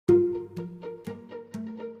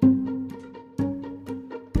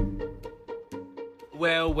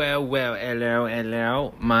Well,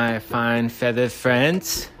 hello, my fine feathered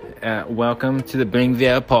friends. Welcome to the Bling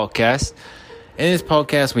Via podcast. In this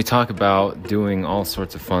podcast, we talk about doing all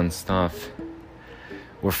sorts of fun stuff.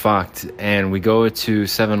 We're fucked, and we go to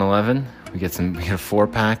 7-Eleven. We get a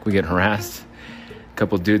 4-pack. We get harassed. A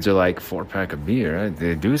couple dudes are like, 4-pack of beer?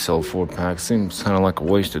 They do sell 4-packs. Seems kind of like a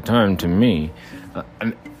waste of time to me.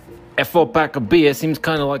 A 4-pack of beer seems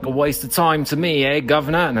kind of like a waste of time to me, eh,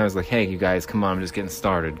 governor? And I was like, hey, you guys, come on, I'm just getting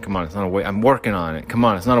started. Come on, it's not a waste. I'm working on it. Come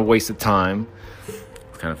on, it's not a waste of time.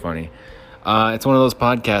 It's kind of funny. It's one of those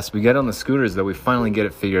podcasts. We get on the scooters, though. We finally get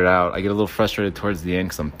it figured out. I get a little frustrated towards the end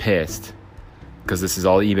because I'm pissed. Because this is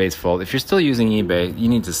all eBay's fault. If you're still using eBay, you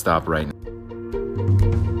need to stop right now.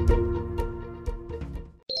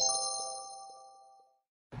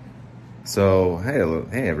 So,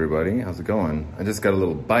 hey everybody, how's it going? I just got a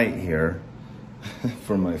little bite here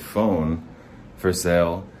for my phone for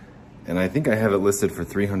sale, and I think I have it listed for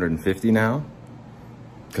 $350 now,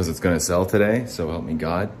 because it's going to sell today, so help me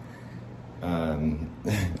God. I'll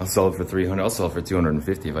sell it for $300, I'll sell it for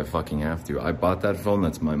 $250 if I fucking have to. I bought that phone,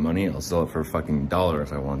 that's my money, I'll sell it for a fucking $1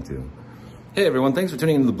 if I want to. Hey everyone, thanks for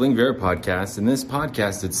tuning into the Bling Vera podcast. In this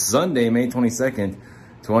podcast, it's Sunday, May 22nd,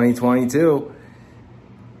 2022.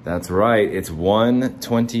 That's right, it's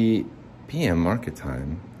 1:20 p.m. market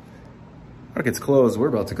time. Market's closed. We're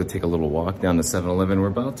about to go take a little walk down to 7-Eleven. We're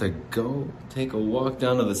about to go take a walk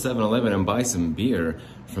down to the 7-Eleven and buy some beer.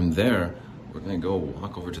 From there, we're gonna go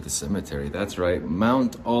walk over to the cemetery. That's right,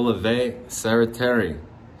 Mount Olivet Cemetery.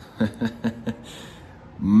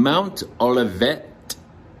 Mount Olivet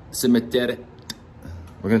Cemetery.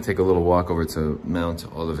 We're gonna take a little walk over to Mount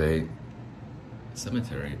Olivet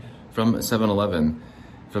Cemetery from 7-Eleven.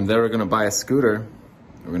 From there, we're going to buy a scooter.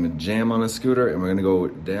 We're going to jam on a scooter, and we're going to go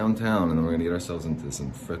downtown, and then we're going to get ourselves into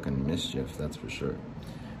some frickin' mischief, that's for sure.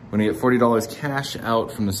 We're going to get $40 cash out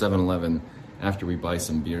from the 7-Eleven after we buy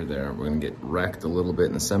some beer there. We're going to get wrecked a little bit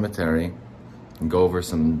in the cemetery and go over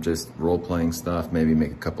some just role-playing stuff, maybe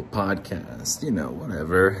make a couple podcasts, you know,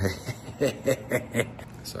 whatever.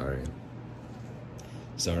 Sorry,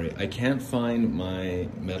 I can't find my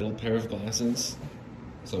metal pair of glasses,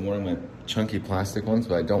 so I'm wearing my chunky plastic ones,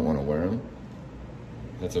 but I don't want to wear them.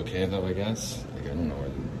 That's okay though, I guess. Like, I don't know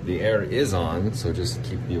where the air is on, so just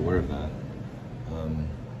be aware of that.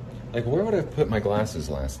 Like, where would I have put my glasses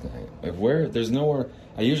last night? Like, where? There's nowhere.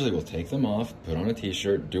 I usually will take them off, put on a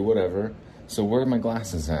t-shirt, do whatever. So where are my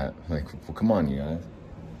glasses at? Like, well, come on, you guys.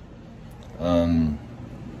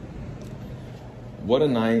 What a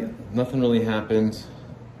night. Nothing really happened.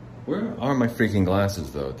 Where are my freaking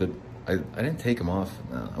glasses though? I didn't take them off.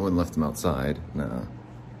 No, I wouldn't have left them outside. No.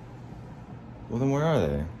 Well, then where are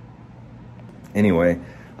they? Anyway,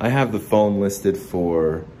 I have the phone listed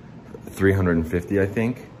for $350, I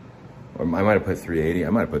think. Or I might have put $380. I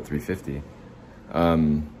might have put $350.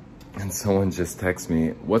 And someone just texted me,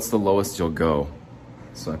 what's the lowest you'll go?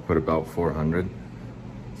 So I put about $400.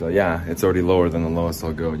 So yeah, it's already lower than the lowest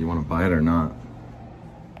I'll go. You want to buy it or not?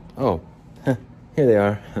 Oh, here they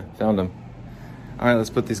are. Found them. All right, let's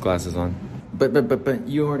put these glasses on. But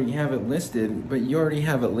you already have it listed. But you already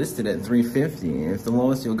have it listed at $350. If the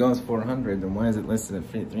lowest you'll go is $400, then why is it listed at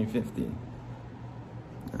 $350?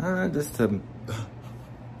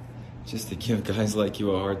 Just to give guys like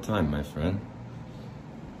you a hard time, my friend.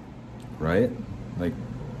 Right? Like,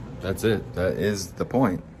 that's it. That is the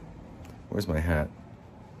point. Where's my hat?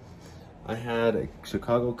 I had a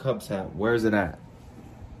Chicago Cubs hat. Where's it at?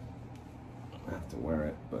 I have to wear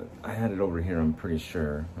it, but I had it over here, I'm pretty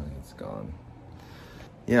sure. I think it's gone.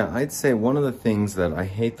 Yeah, I'd say one of the things that I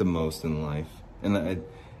hate the most in life, and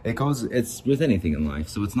it's with anything in life,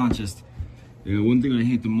 so it's not just, one thing I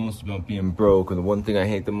hate the most about being broke, or the one thing I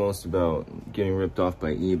hate the most about getting ripped off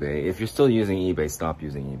by eBay. If you're still using eBay, stop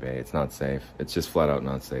using eBay. It's not safe. It's just flat out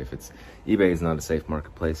not safe. eBay is not a safe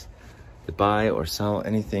marketplace to buy or sell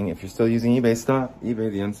anything. If you're still using eBay, stop. eBay,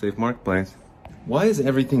 the unsafe marketplace. Why is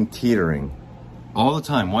everything teetering? All the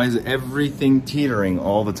time. Why is everything teetering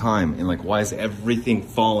all the time? And like, why is everything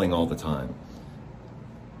falling all the time?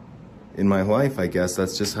 In my life, I guess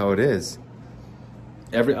that's just how it is.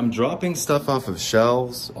 I'm dropping stuff off of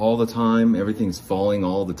shelves all the time. Everything's falling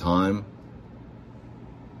all the time.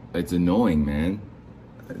 It's annoying, man.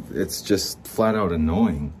 It's just flat out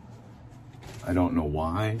annoying. I don't know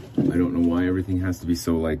why. I don't know why everything has to be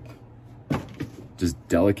so like, just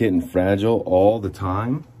delicate and fragile all the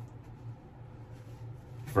time.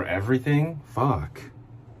 For everything? Fuck.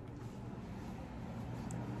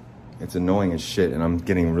 It's annoying as shit, and I'm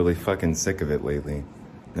getting really fucking sick of it lately.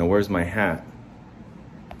 Now, where's my hat?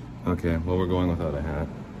 Okay, well, we're going without a hat,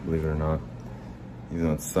 believe it or not. Even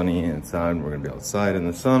though it's sunny inside, we're gonna be outside in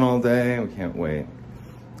the sun all day. We can't wait.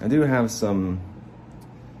 I do have some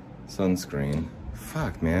sunscreen.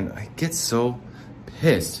 Fuck, man, I get so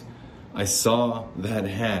pissed. I saw that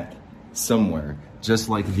hat somewhere, just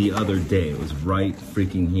like the other day. It was right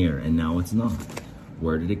freaking here, and now it's not.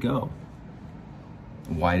 Where did it go?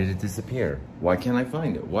 Why did it disappear? Why can't I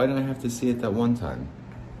find it? Why did I have to see it that one time?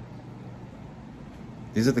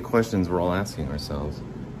 These are the questions we're all asking ourselves.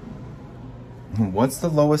 What's the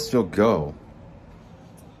lowest you'll go?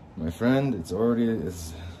 My friend,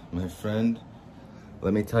 my friend.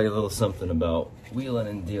 Let me tell you a little something about wheeling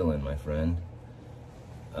and dealing, my friend.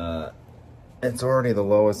 It's already the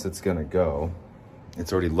lowest it's gonna go.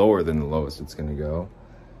 It's already lower than the lowest it's gonna go.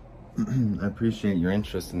 I appreciate your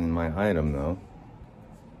interest in my item, though.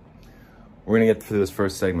 We're gonna get through this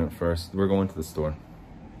first segment first. We're going to the store.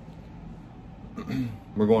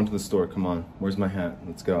 We're going to the store, come on. Where's my hat?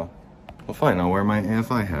 Let's go. Well, fine, I'll wear my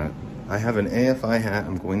AFI hat. I have an AFI hat,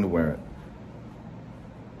 I'm going to wear it.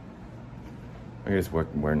 I just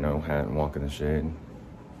wear no hat and walk in the shade.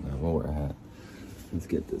 No, we'll wear a hat. Let's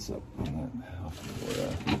get this up on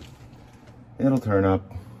that. It'll turn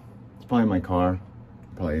up. It's probably in my car.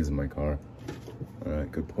 It probably is in my car. All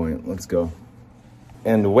right, good point. Let's go.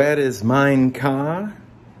 And where is mine car?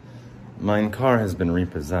 Mine car has been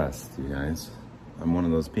repossessed, you guys. I'm one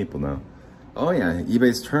of those people now. Oh yeah,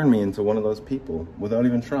 eBay's turned me into one of those people without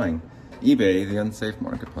even trying. eBay, the unsafe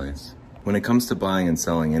marketplace. When it comes to buying and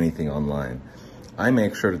selling anything online, I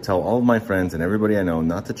make sure to tell all of my friends and everybody I know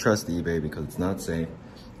not to trust eBay because it's not safe.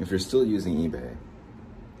 If you're still using eBay,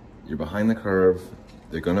 you're behind the curve.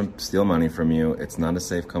 They're gonna steal money from you. It's not a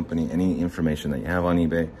safe company. Any information that you have on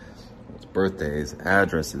eBay, it's birthdays,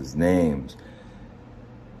 addresses, names,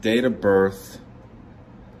 date of birth,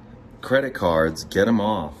 credit cards, get them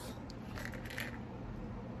off.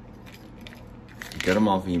 Get them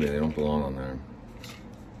off eBay, they don't belong on there.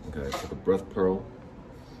 Okay, I took a breath pearl.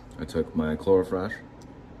 I took my Chlorofresh.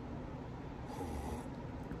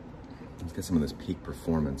 Let's get some of this peak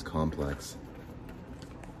performance complex.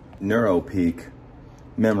 Neuro peak,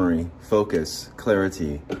 memory, focus,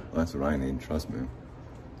 clarity. Oh, that's what I need, trust me.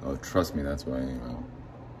 Oh, trust me, that's what I need. Oh.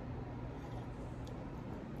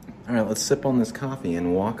 All right, let's sip on this coffee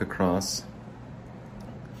and walk across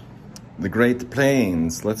the Great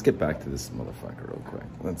Plains. Let's get back to this motherfucker real quick.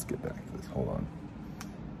 Let's get back to this, hold on.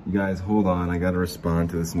 You guys, hold on, I gotta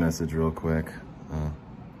respond to this message real quick. Oh.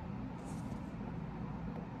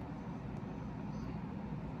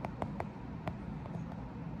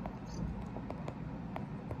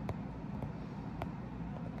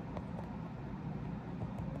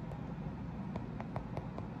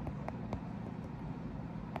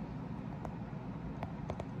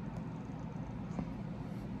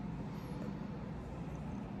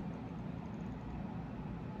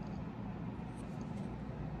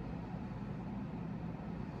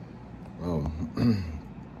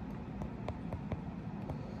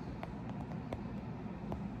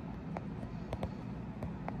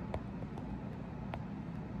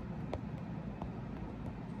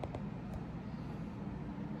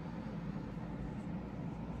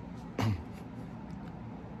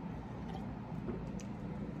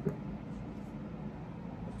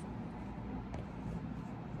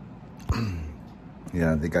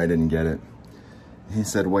 Yeah, the guy didn't get it. He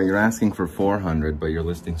said, well, you're asking for 400, but your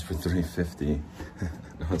listing's for 350.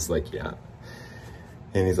 I was like, yeah.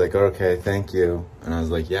 And he's like, okay, thank you. And I was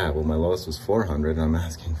like, yeah, well, my lowest was 400 and I'm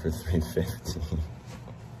asking for 350.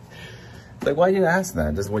 Like, why do you ask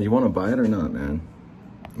that? Just when you want to buy it or not, man?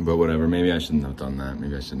 But whatever, maybe I shouldn't have done that.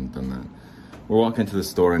 Maybe I shouldn't have done that. We're walking to the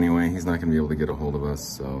store anyway. He's not gonna be able to get a hold of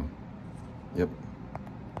us, so, yep.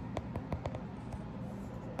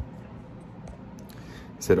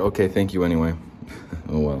 He said, okay, thank you anyway.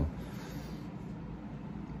 Oh well.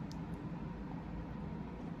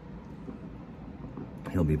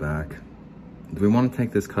 He'll be back. Do we want to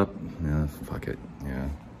take this cup? Yeah, fuck it. Yeah.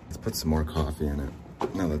 Let's put some more coffee in it.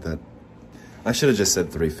 Now that I should have just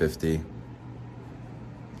said 350.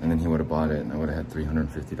 And then he would have bought it and I would have had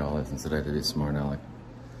 $350 instead. I had to be smart aleck.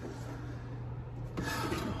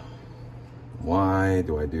 Why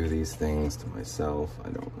do I do these things to myself? I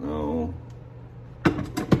don't know. I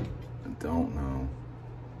don't know.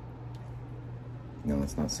 No,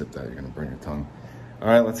 let's not sip that. You're gonna burn your tongue. All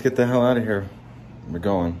right, let's get the hell out of here. We're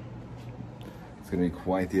going. It's gonna be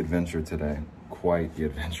quite the adventure today. Quite the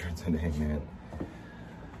adventure today, man.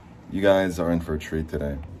 You guys are in for a treat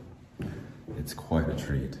today. It's quite a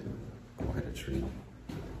treat. Quite a treat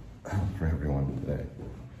for everyone today.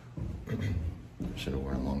 I should have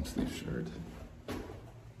worn a long sleeve shirt.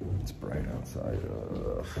 It's bright outside.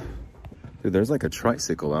 Dude, there's like a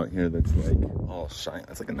tricycle out here that's like all shiny.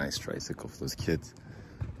 That's like a nice tricycle for those kids.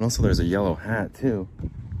 And also there's a yellow hat too.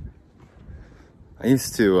 I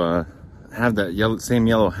used to have that same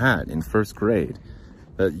yellow hat in first grade.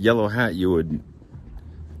 That yellow hat you would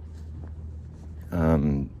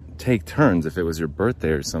take turns if it was your birthday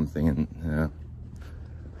or something. And yeah.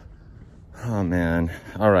 Oh man.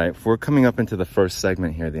 All right, we're coming up into the first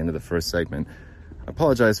segment here, the end of the first segment. I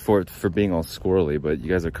apologize for being all squirrely, but you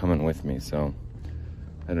guys are coming with me, so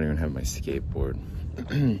I don't even have my skateboard.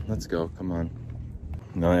 Let's go, come on.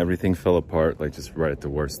 No, everything fell apart like just right at the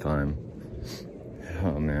worst time.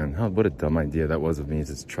 Oh man, what a dumb idea that was of me to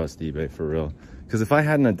just trust eBay for real. Because if I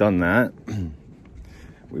hadn't have done that,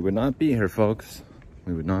 we would not be here, folks.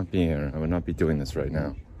 We would not be here. I would not be doing this right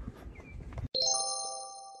now.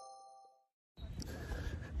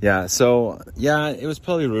 Yeah, so, yeah, it was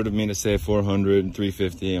probably rude of me to say 400,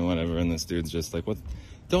 350 and whatever, and this dude's just like, what?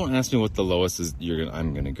 Don't ask me what the lowest is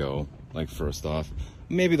I'm gonna go, like, first off.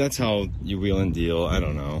 Maybe that's how you wheel and deal, I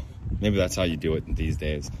don't know. Maybe that's how you do it these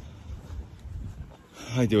days.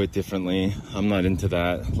 I do it differently. I'm not into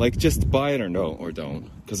that. Like, just buy it or no, or don't.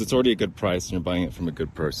 Because it's already a good price and you're buying it from a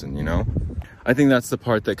good person, you know? I think that's the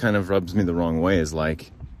part that kind of rubs me the wrong way, is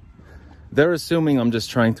like, they're assuming I'm just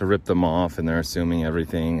trying to rip them off, and they're assuming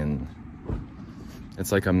everything, and it's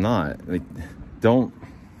like I'm not. Like, don't.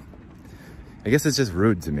 I guess it's just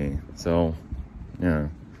rude to me. So, yeah.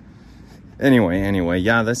 Anyway,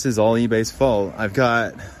 yeah, this is all eBay's fault. I've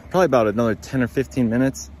got probably about another 10 or 15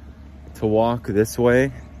 minutes to walk this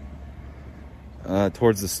way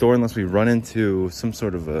towards the store, unless we run into some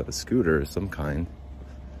sort of a scooter of some kind.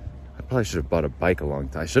 I probably should have bought a bike a long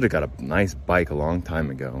time. I should have got a nice bike a long time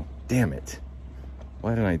ago. Damn it.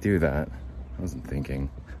 Why didn't I do that? I wasn't thinking.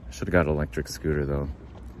 I should have got an electric scooter though.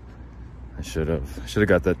 I should have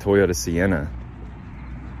got that Toyota Sienna.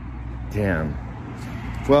 Damn.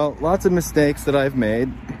 Well, lots of mistakes that I've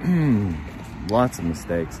made. Lots of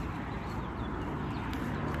mistakes.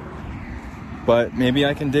 But maybe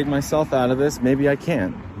I can dig myself out of this. Maybe I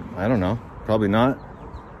can't. I don't know. Probably not.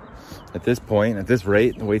 At this point, at this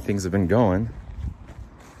rate, the way things have been going.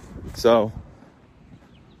 So,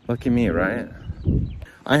 lucky me, right?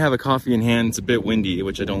 I have a coffee in hand. It's a bit windy,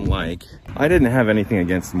 which I don't like. I didn't have anything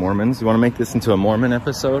against Mormons. You want to make this into a Mormon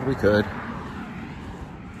episode? We could.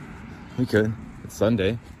 We could. It's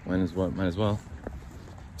Sunday. Might as well.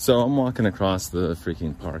 So I'm walking across the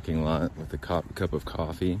freaking parking lot with a cup of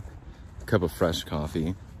coffee, a cup of fresh coffee.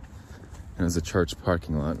 And it was a church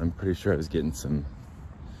parking lot. I'm pretty sure I was getting some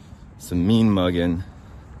mean mugging,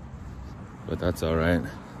 but that's all right.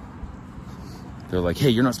 They're like, hey,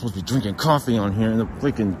 you're not supposed to be drinking coffee on here in the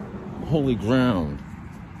freaking holy ground.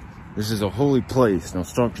 This is a holy place. Now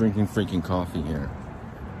stop drinking freaking coffee here.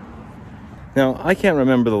 Now, I can't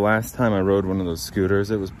remember the last time I rode one of those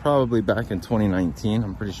scooters. It was probably back in 2019.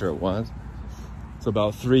 I'm pretty sure it was. It's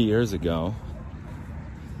about 3 years ago.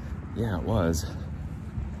 Yeah, it was.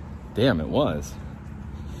 Damn, it was.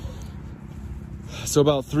 So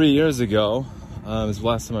about 3 years ago, was the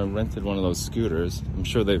last time I rented one of those scooters. I'm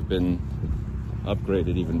sure they've been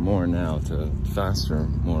upgraded even more now to faster,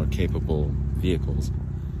 more capable vehicles.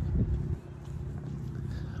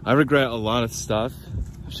 I regret a lot of stuff.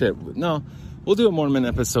 Shit, no, we'll do a Mormon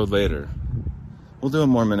episode later.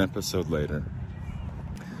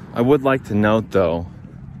 I would like to note, though,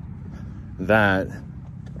 that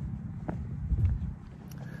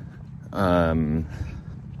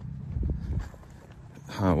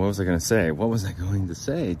what was I going to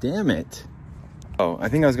say? Damn it. Oh, I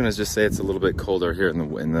think I was going to just say it's a little bit colder here in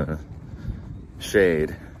the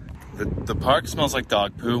shade. The park smells like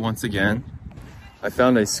dog poo once again. I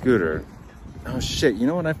found a scooter. Oh shit, you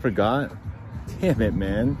know what I forgot? Damn it,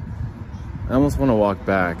 man. I almost want to walk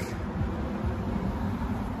back.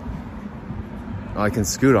 Oh, I can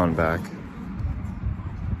scoot on back.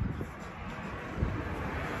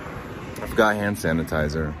 I forgot hand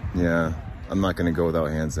sanitizer. Yeah, I'm not gonna go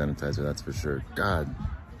without hand sanitizer, that's for sure. God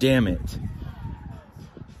damn it.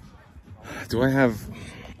 Do I have...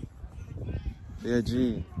 Yeah,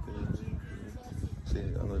 G. See,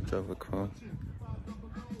 I'm gonna drive across.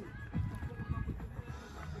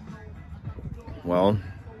 Well,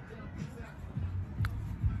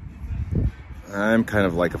 I'm kind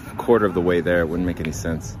of like a quarter of the way there. It wouldn't make any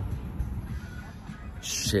sense.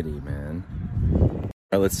 Shitty, man. All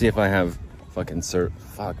right, let's see if I have fucking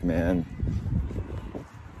fuck, man.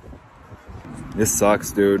 This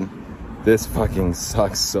sucks, dude. This fucking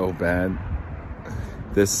sucks so bad.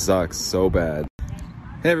 This sucks so bad.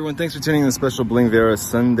 Hey everyone, thanks for tuning in to the special Bling Vera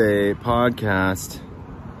Sunday podcast.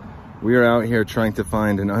 We are out here trying to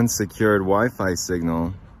find an unsecured Wi-Fi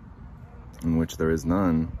signal in which there is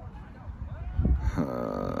none.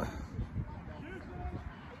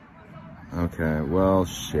 Okay, well,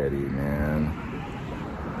 shitty, man.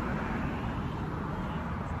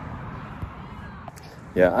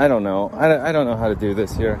 Yeah, I don't know. I don't know how to do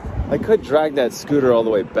this here. I could drag that scooter all the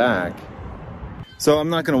way back. So I'm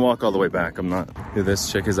not gonna walk all the way back. I'm not. Dude,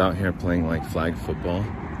 this chick is out here playing like flag football.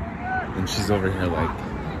 And she's over here like,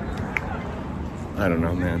 I don't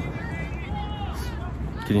know, man.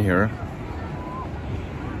 Can you hear her?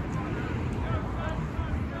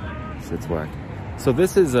 Shit's whack. So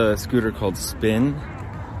this is a scooter called Spin.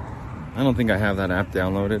 I don't think I have that app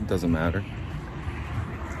downloaded. Doesn't matter.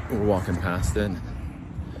 We're walking past it.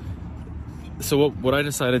 So what I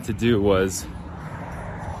decided to do was,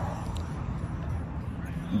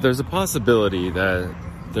 there's a possibility that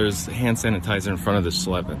there's hand sanitizer in front of the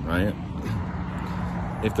Schleven, right?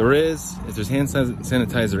 If there's hand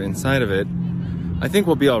sanitizer inside of it, I think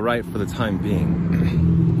we'll be all right for the time being.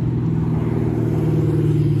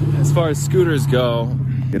 As far as scooters go,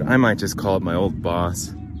 dude, I might just call up my old boss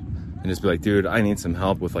and just be like, dude, I need some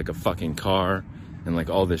help with like a fucking car and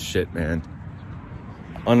like all this shit, man.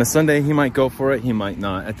 On a Sunday, he might go for it, he might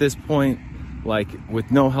not. At this point, like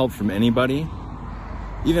with no help from anybody,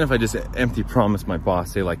 even if I just empty promise my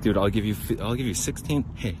boss, say like, dude, I'll give you 16,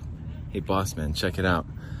 hey boss man, check it out.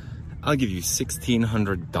 I'll give you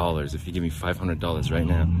 $1,600 if you give me $500 right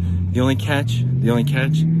now. The only catch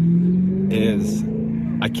is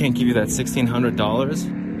I can't give you that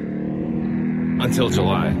 $1,600 until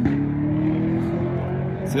July.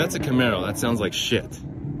 See, that's a Camaro. That sounds like shit.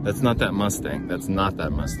 That's not that Mustang. That's not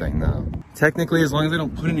that Mustang, no. Technically, as long as I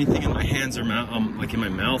don't put anything in my hands or like in my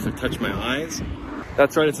mouth or touch my eyes.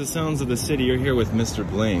 That's right, it's the sounds of the city. You're here with Mr.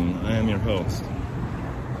 Bling. I am your host.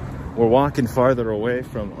 We're walking farther away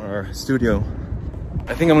from our studio.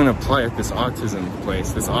 I think I'm gonna apply at this autism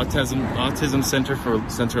place, this autism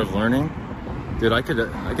center of learning. Dude, I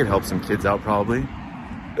could help some kids out probably.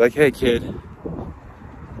 Be like, hey kid,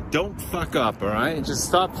 don't fuck up, all right?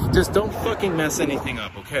 Just don't fucking mess anything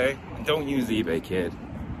up, okay? And don't use eBay, kid.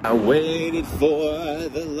 I waited for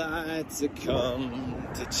the light to come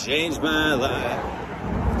to change my life,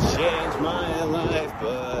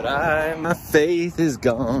 but my faith is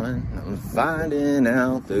gone. I'm finding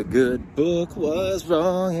out the good book was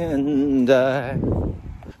wrong and all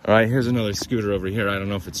right, here's another scooter over here. I don't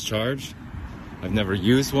know if it's charged. I've never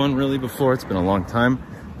used one really before. It's been a long time.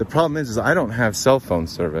 The problem is I don't have cell phone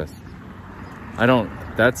service. At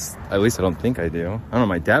least I don't think I do. I don't know,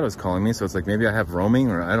 my dad was calling me, so it's like maybe I have roaming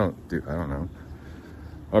or I don't know.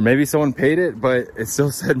 Or maybe someone paid it, but it still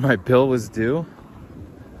said my bill was due.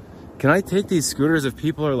 Can I take these scooters if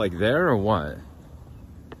people are like there or what?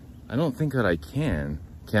 I don't think that I can.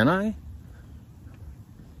 Can I?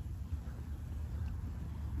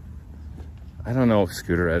 I don't know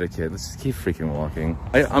scooter etiquette. Let's just keep freaking walking.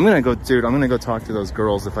 I'm gonna go talk to those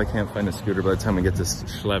girls if I can't find a scooter by the time we get to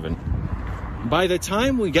Schleven. By the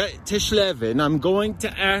time we get to Schleven, I'm going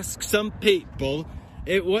to ask some people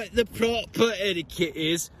what the proper etiquette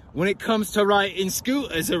is when it comes to riding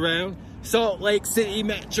scooters around Salt Lake City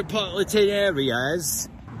metropolitan areas.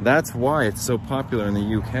 That's why it's so popular in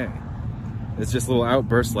the UK. It's just little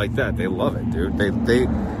outbursts like that. They love it, dude.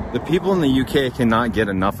 The people in the UK cannot get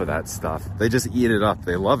enough of that stuff. They just eat it up.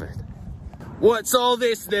 They love it. What's all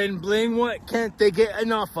this then, Bling? What can't they get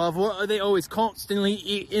enough of? What are they always constantly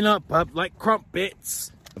eating up like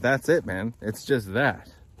crumpets? That's it, man. It's just that.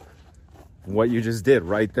 What you just did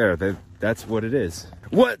right there. That's what it is.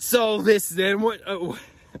 What's all this then?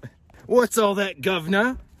 What's all that,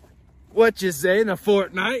 governor? What you say in a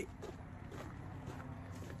fortnight?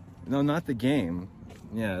 No, not the game.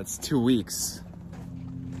 Yeah, it's 2 weeks.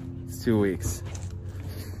 It's 2 weeks.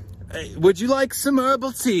 Hey, would you like some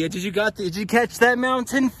herbal tea? Did you catch that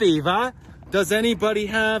mountain fever? Does anybody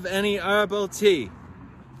have any herbal tea?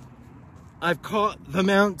 I've caught the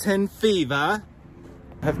mountain fever.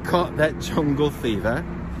 I've caught that jungle fever.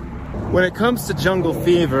 When it comes to jungle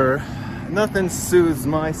fever, nothing soothes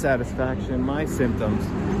my satisfaction, my symptoms.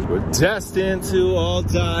 We're destined to all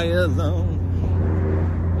die alone.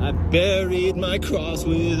 I buried my cross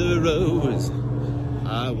with a rose.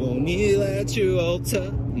 I won't kneel at your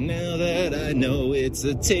altar now that I know it's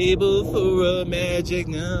a table for a magic.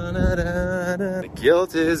 Na, na, na, na. The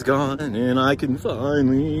guilt is gone and I can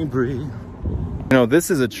finally breathe. You know, this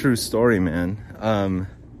is a true story, man.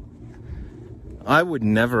 I would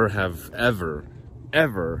never have ever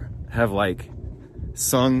have like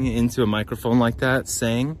sung into a microphone like that,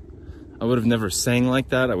 sang. I would have never sang like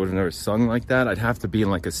that. I would have never sung like that. I'd have to be in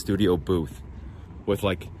like a studio booth with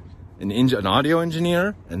like an audio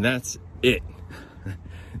engineer, and that's it.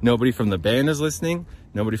 Nobody from the band is listening.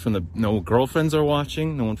 No girlfriends are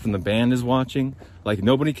watching. No one from the band is watching. Like,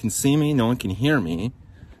 nobody can see me. No one can hear me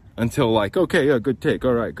until like, okay, yeah, good take.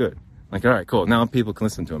 All right, good. Like, all right, cool. Now people can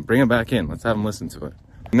listen to him. Bring him back in. Let's have him listen to it.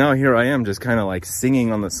 Now here I am just kind of like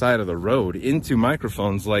singing on the side of the road into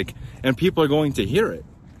microphones, like, and people are going to hear it.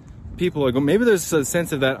 People are going, maybe there's a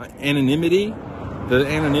sense of that anonymity, the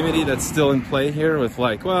anonymity that's still in play here with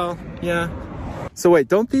like, well, yeah. So wait,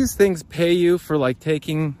 don't these things pay you for like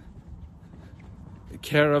taking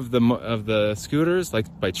care of the scooters, like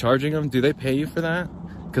by charging them? Do they pay you for that?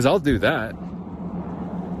 Because I'll do that.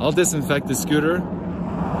 I'll disinfect the scooter.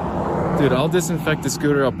 Dude, I'll disinfect the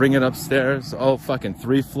scooter. I'll bring it upstairs. Oh, fucking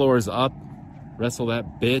 3 floors up. Wrestle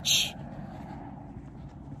that bitch.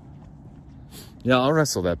 Yeah, I'll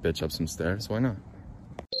wrestle that bitch up some stairs. Why not?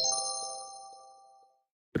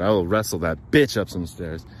 Dude, I will wrestle that bitch up some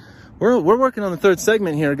stairs. We're working on the 3rd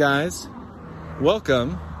segment here, guys.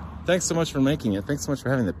 Welcome. Thanks so much for making it. Thanks so much for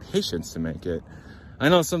having the patience to make it. I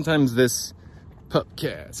know sometimes this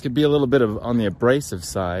podcast could be a little bit on the abrasive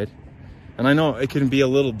side. And I know it can be a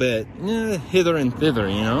little bit hither and thither,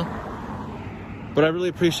 you know? But I really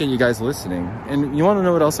appreciate you guys listening. And you want to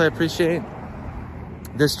know what else I appreciate?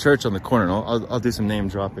 This church on the corner. I'll do some name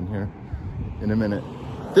dropping here in a minute.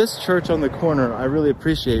 This church on the corner I really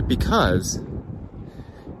appreciate because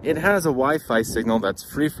it has a Wi-Fi signal that's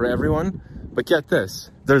free for everyone. But get this,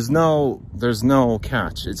 there's no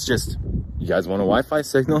catch. It's just, you guys want a Wi-Fi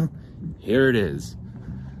signal? Here it is.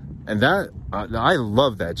 And that, I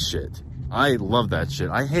love that shit. I love that shit.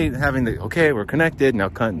 I hate having okay, we're connected, now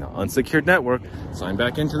cut the unsecured network, sign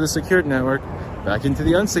back into the secured network, back into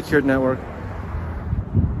the unsecured network.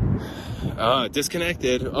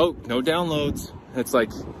 Disconnected. Oh, no downloads. It's like,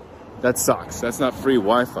 that sucks. That's not free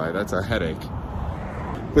Wi-Fi. That's a headache.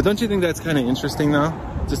 But don't you think that's kind of interesting though?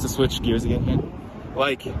 Just to switch gears again here.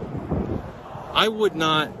 Like, I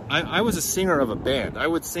was a singer of a band. I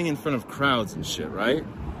would sing in front of crowds and shit, right?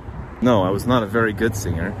 No, I was not a very good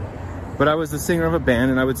singer. But I was the singer of a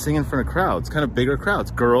band and I would sing in front of crowds, kind of bigger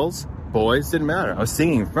crowds. Girls, boys, didn't matter. I was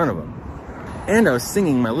singing in front of them. And I was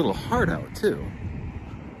singing my little heart out too.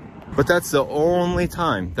 But that's the only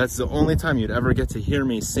time you'd ever get to hear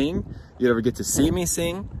me sing. You'd ever get to see me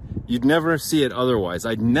sing. You'd never see it otherwise.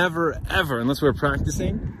 I'd never, ever, unless we were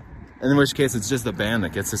practicing, and in which case it's just the band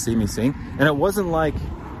that gets to see me sing. And it wasn't like,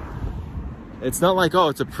 it's not like, oh,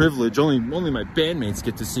 it's a privilege. Only my bandmates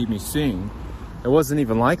get to see me sing. It wasn't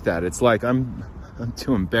even like that. It's like, I'm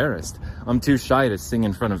too embarrassed. I'm too shy to sing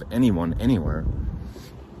in front of anyone, anywhere.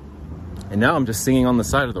 And now I'm just singing on the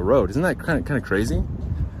side of the road. Isn't that kind of crazy?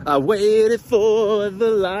 I waited for the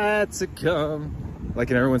light to come. Like,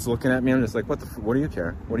 and everyone's looking at me. I'm just like, what do you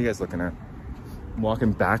care? What are you guys looking at? I'm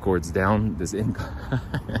walking backwards down this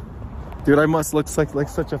incline. Dude, I must look like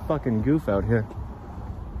such a fucking goof out here.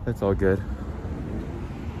 That's all good.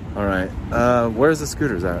 All right. Where's the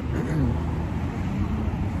scooters at?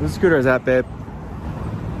 Where's the scooters at, babe?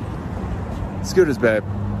 Scooters, babe.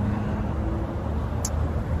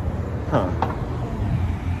 Huh.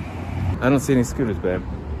 I don't see any scooters, babe.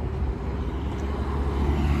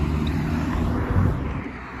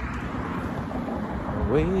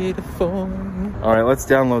 Wait for. All right, let's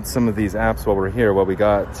download some of these apps while we're here. While we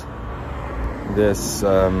got this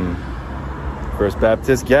First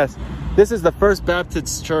Baptist. Yes, this is the First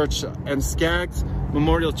Baptist Church and Skaggs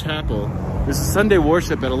Memorial Chapel. This is Sunday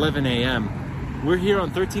worship at 11 a.m. We're here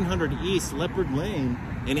on 1300 East Leopard Lane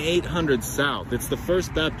and 800 South. It's the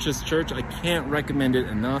First Baptist Church. I can't recommend it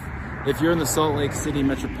enough. If you're in the Salt Lake City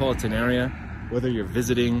metropolitan area, whether you're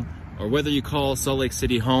visiting or whether you call Salt Lake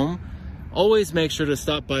City home, always make sure to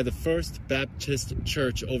stop by the First Baptist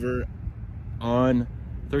Church over on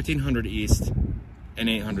 1300 East and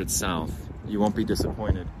 800 South. You won't be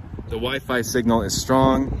disappointed. The Wi-Fi signal is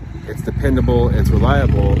strong, it's dependable, it's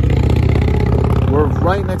reliable. We're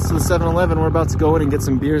right next to the 7-Eleven. We're about to go in and get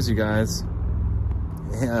some beers, you guys.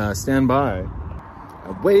 Stand by.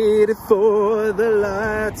 I waited for the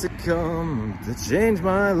light to come to change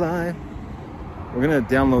my life. We're gonna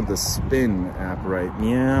download the Spin app right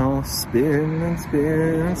now. Spin and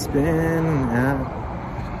spin and spin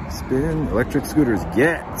app. Spin. Electric scooters,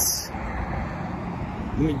 get.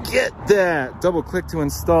 Let me get that. Double click to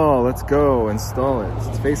install. Let's go. Install it.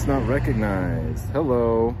 It's face not recognized.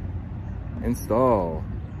 Hello. Install.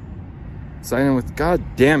 Sign in with. God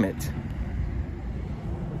damn it.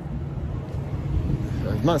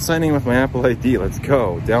 I'm not signing in with my Apple ID. Let's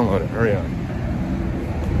go. Download it. Hurry on.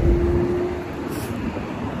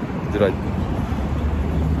 Did I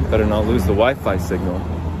better not lose the Wi-Fi signal?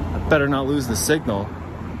 I better not lose the signal.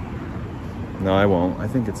 No, I won't. I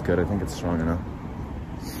think it's good. I think it's strong enough.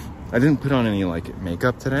 I didn't put on any like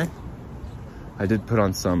makeup today. I did put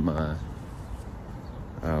on some,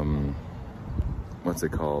 what's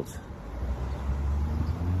it called?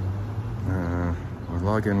 Or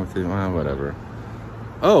log in with it, whatever.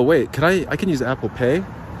 Oh wait, I can use Apple Pay?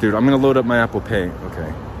 Dude, I'm gonna load up my Apple Pay.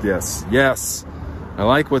 Okay, yes, yes. I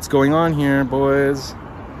like what's going on here, boys.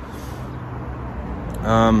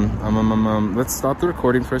 Let's stop the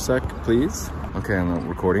recording for a sec, please. Okay, I'm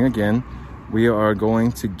recording again. We are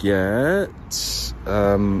going to get, is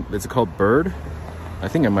it called Bird? I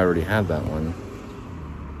think I might already had that one.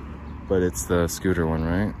 But it's the scooter one,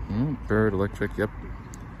 right? Bird, electric, yep.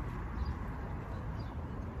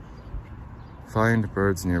 Find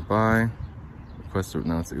birds nearby. Request,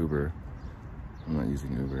 no, it's Uber. I'm not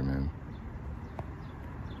using Uber, man.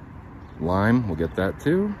 Lime, we'll get that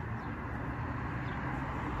too.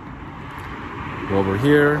 While we're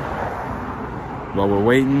here, while we're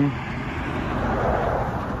waiting.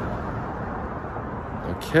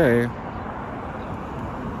 Okay.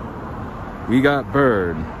 We got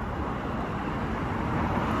Bird.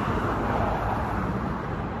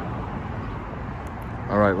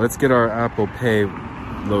 All right, let's get our Apple Pay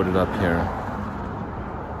loaded up here.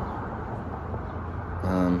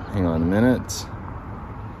 Hang on a minute.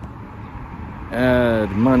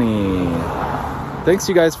 Add money. Thanks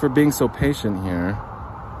you guys for being so patient here.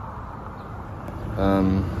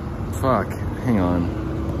 Fuck, hang on.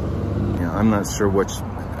 Yeah, I'm not sure which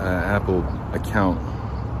Apple account.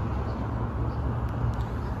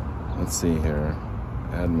 Let's see here.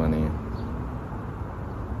 Add money.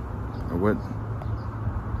 Or what?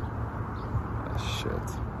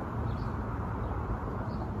 Shit.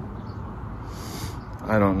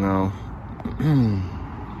 I don't know.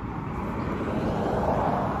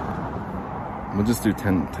 We'll just do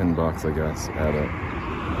 10 bucks, I guess. Add it.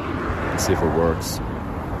 Let's see if it works.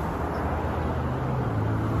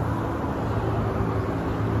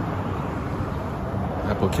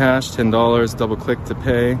 Apple Cash, $10. Double click to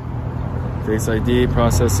pay. Face ID,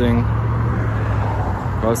 processing.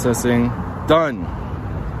 Processing. Done.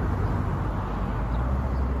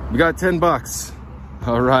 We got 10 bucks.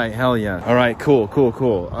 All right, hell yeah. All right, cool.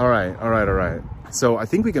 All right. So I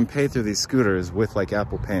think we can pay through these scooters with like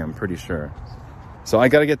Apple Pay, I'm pretty sure. So I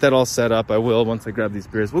gotta get that all set up. I will once I grab these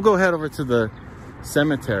beers. We'll go head over to the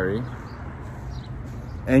cemetery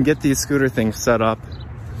and get these scooter things set up.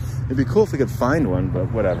 It'd be cool if we could find one,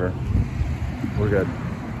 but whatever. We're good.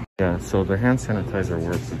 Yeah, so the hand sanitizer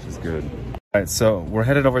works, which is good. All right, so we're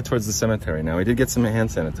headed over towards the cemetery now. We did get some hand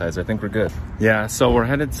sanitizer. I think we're good. Yeah, so we're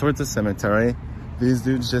headed towards the cemetery. These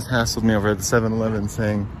dudes just hassled me over at the 7-Eleven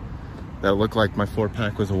saying that it looked like my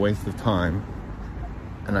 4-pack was a waste of time.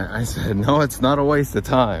 And I said, no, it's not a waste of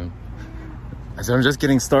time. I said, I'm just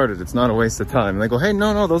getting started. It's not a waste of time. And they go, hey,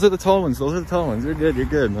 no, those are the tall ones. Those are the tall ones. You're good.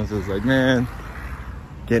 And I was just like, man,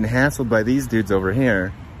 getting hassled by these dudes over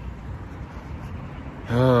here.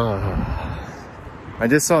 I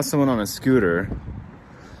just saw someone on a scooter.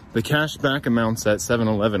 The cash back amounts at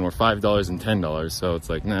 7-Eleven were $5 and $10. So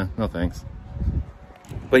it's like, nah, no thanks.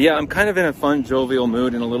 But yeah, I'm kind of in a fun, jovial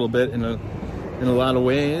mood in a little bit, in a lot of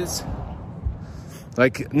ways.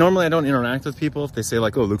 Like, normally I don't interact with people if they say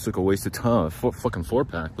like, oh, it looks like a waste of time. Fucking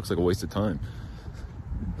 4-pack looks like a waste of time.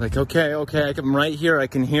 Like, okay, I'm right here. I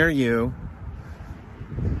can hear you.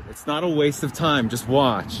 It's not a waste of time. Just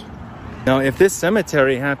watch. Now, if this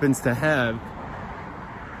cemetery happens to have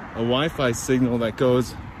a Wi-Fi signal that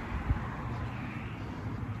goes,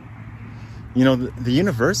 you know, the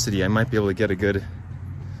university, I might be able to get a good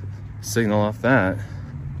signal off that.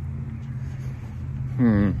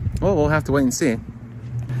 Well, we'll have to wait and see.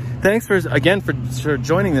 Thanks for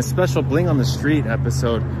joining this special Bling on the Street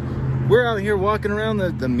episode. We're out here walking around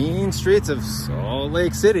the mean streets of Salt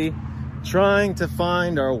Lake City, trying to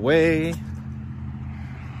find our way.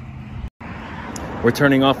 We're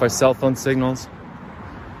turning off our cell phone signals.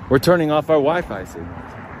 We're turning off our Wi-Fi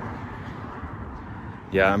signals.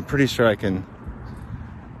 Yeah, I'm pretty sure I can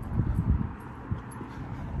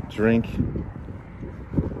drink.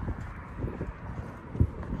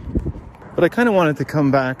 But I kind of wanted to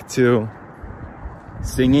come back to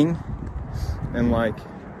singing and like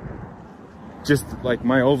just like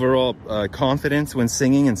my overall confidence when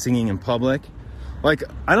singing and singing in public. Like,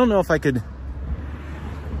 I don't know if I could.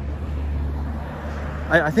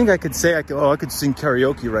 I think I could say I could sing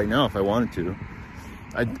karaoke right now if I wanted to.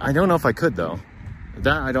 I don't know if I could though.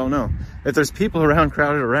 That I don't know. If there's people around,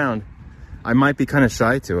 crowded around, I might be kind of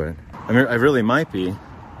shy to it. I mean, I really might be.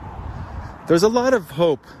 There's a lot of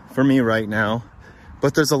hope for me right now,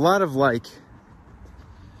 but there's a lot of like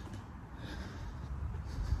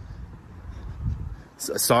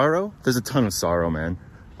sorrow. There's a ton of sorrow, man.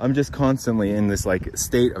 I'm just constantly in this like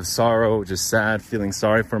state of sorrow, just sad, feeling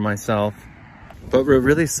sorry for myself. But what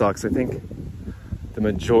really sucks, I think the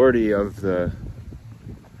majority of the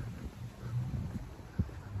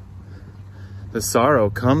sorrow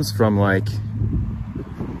comes from like,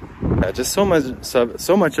 just so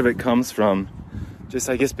much of it comes from just,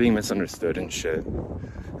 I guess, being misunderstood and shit.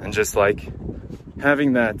 And just like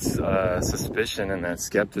having that suspicion and that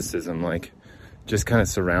skepticism, like just kind of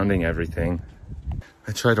surrounding everything.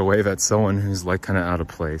 I tried to wave at someone who's like kind of out of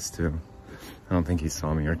place too. I don't think he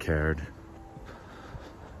saw me or cared.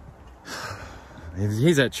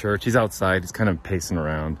 He's at church, he's outside, he's kind of pacing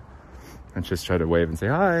around. I just tried to wave and say,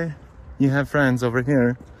 hi, you have friends over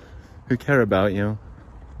here who care about you.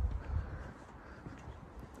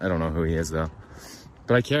 I don't know who he is though.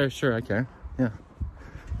 But I care, sure, I care, yeah.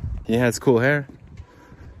 He has cool hair.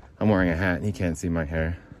 I'm wearing a hat and he can't see my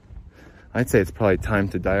hair. I'd say it's probably time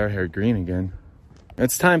to dye our hair green again.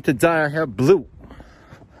 It's time to dye our hair blue.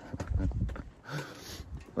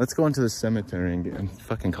 Let's go into the cemetery and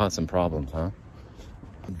fucking cause some problems, huh?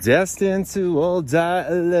 Destined to all die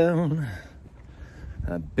alone.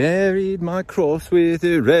 I buried my cross with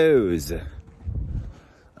a rose.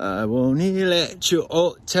 I won't elect your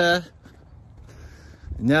altar.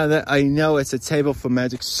 Now that I know it's a table for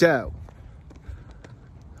magic show.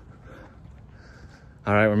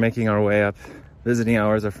 All right, we're making our way up. Visiting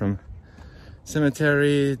hours are from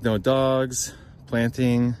cemetery, no dogs,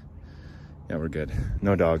 planting. Yeah, we're good.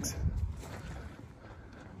 No dogs.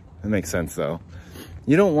 That makes sense though.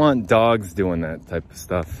 You don't want dogs doing that type of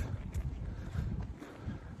stuff.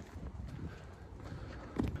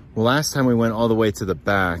 Well, last time we went all the way to the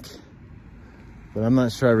back, but I'm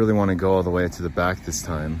not sure I really want to go all the way to the back this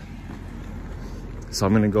time. So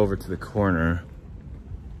I'm going to go over to the corner.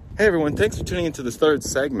 Hey everyone, thanks for tuning into this third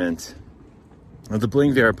segment of the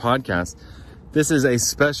Bling VR podcast. This is a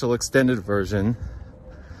special extended version.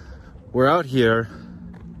 We're out here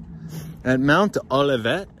at Mount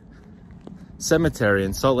Olivet Cemetery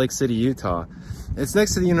in Salt Lake City, Utah. It's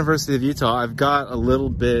next to the University of Utah. I've got a little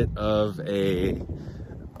bit of a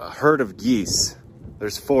herd of geese.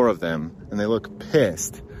 There's 4 of them and they look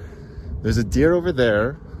pissed. There's a deer over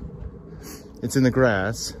there. It's in the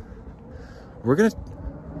grass. We're gonna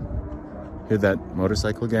hear that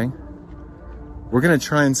motorcycle gang. We're gonna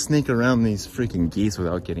try and sneak around these freaking geese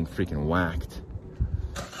without getting freaking whacked.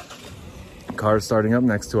 Car's starting up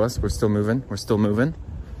next to us. We're still moving. We're still moving.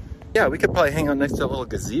 Yeah, we could probably hang out next to that little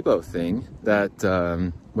gazebo thing. That,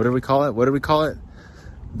 what do we call it? What do we call it?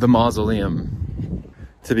 The mausoleum.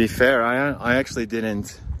 To be fair, I actually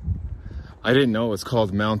didn't know it was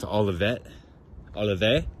called Mount Olivet.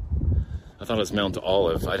 Olivet? I thought it was Mount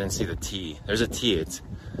Olive. I didn't see the T. There's a T.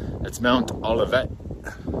 It's Mount Olivet.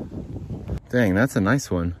 Dang, that's a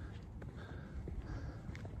nice one.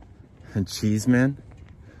 And cheese man.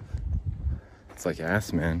 It's like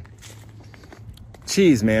ass man.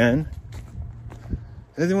 Cheese man.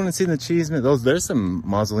 Anyone want to see the cheese man? There's some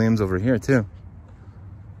mausoleums over here too.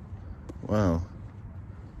 Wow.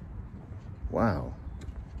 Wow.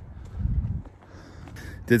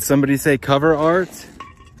 Did somebody say cover art?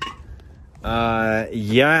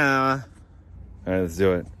 Yeah. All right, let's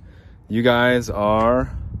do it. You guys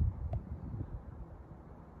are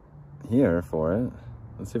here for it.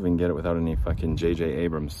 Let's see if we can get it without any fucking J.J.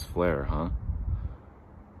 Abrams flair, huh?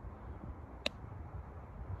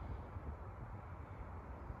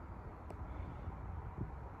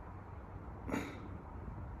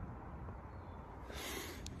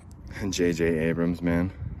 And J.J. Abrams,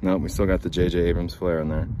 man. Nope, we still got the J.J. Abrams flair in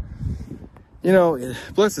there. You know,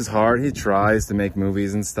 bless his heart, he tries to make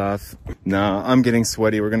movies and stuff. Nah, I'm getting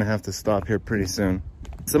sweaty. We're gonna have to stop here pretty soon.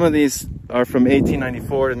 Some of these are from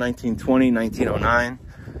 1894 to 1920, 1909.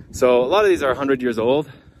 So a lot of these are 100 years old.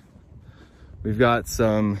 We've got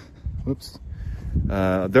some, whoops.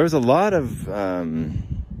 There's a lot of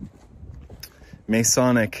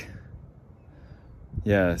Masonic,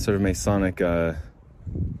 yeah, sort of Masonic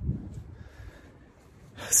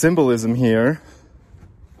symbolism here.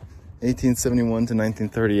 1871 to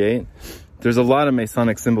 1938. There's a lot of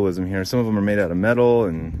Masonic symbolism here. Some of them are made out of metal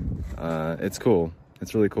and it's cool.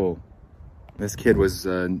 It's really cool. This kid was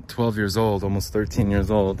 12 years old, almost 13 years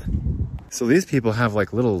old. So these people have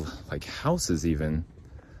like little like houses even.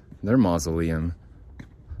 Their mausoleum.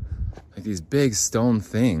 Like these big stone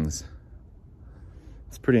things.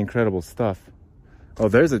 It's pretty incredible stuff. Oh,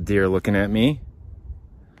 there's a deer looking at me.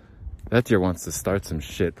 That deer wants to start some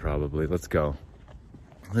shit probably. Let's go.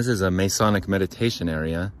 This is a Masonic meditation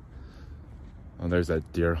area. Oh, there's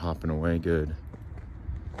that deer hopping away. Good.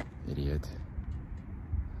 Idiot.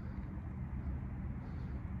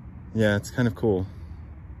 Yeah, it's kind of cool.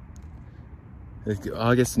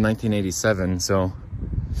 August 1987. So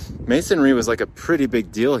masonry was like a pretty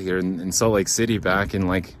big deal here in Salt Lake City back in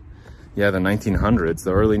like, yeah, the 1900s,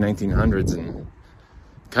 the early 1900s, and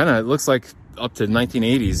kind of, it looks like up to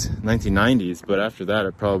 1980s, 1990s, but after that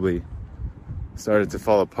it probably started to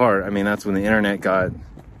fall apart. I mean, that's when the internet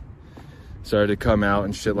started to come out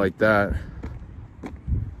and shit like that.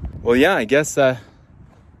 Well, yeah, I guess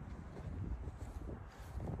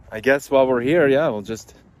while we're here, yeah, we'll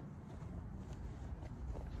just...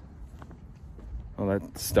 Oh,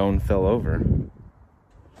 that stone fell over.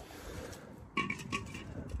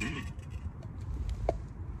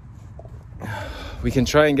 We can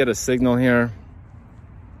try and get a signal here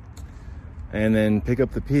and then pick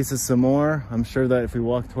up the pieces some more. I'm sure that if we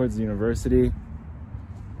walk towards the university,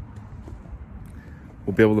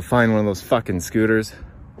 we'll be able to find one of those fucking scooters.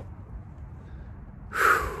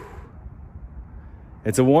 Whew.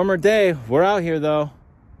 It's a warmer day. We're out here though.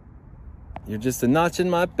 You're just a notch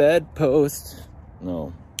in my bedpost.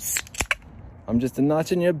 No. I'm just a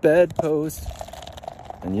notch in your bedpost.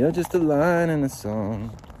 And you're just a line in a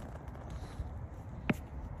song.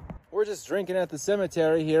 We're just drinking at the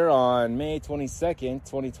cemetery here on May 22nd,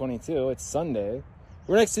 2022. It's Sunday.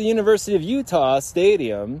 We're next to the University of Utah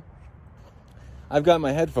Stadium. I've got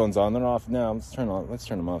my headphones on. They're off now. Let's turn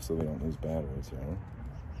them off so we don't lose batteries here.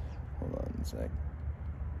 Hold on a sec.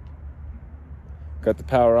 Got the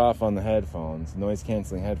power off on the headphones, noise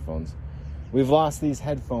canceling headphones. We've lost these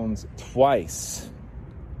headphones twice.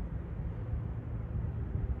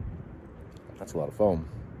 That's a lot of foam.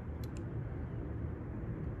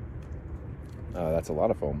 That's a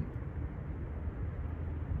lot of foam.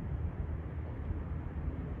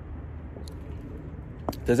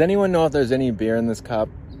 Does anyone know if there's any beer in this cup?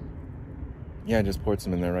 Yeah, I just poured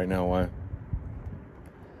some in there right now.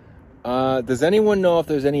 Why? Does anyone know if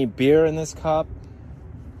there's any beer in this cup?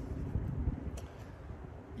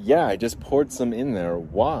 Yeah, I just poured some in there.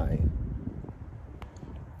 Why?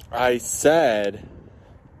 I said...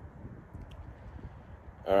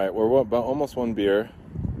 Alright, we're about almost one beer.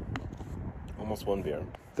 Almost one beer.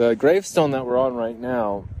 The gravestone that we're on right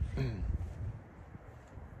now,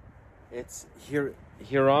 it's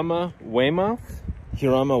Hirama Weymouth?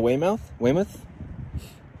 Hirama Weymouth?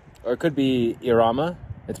 Or it could be Irama.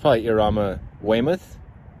 It's probably Irama Weymouth.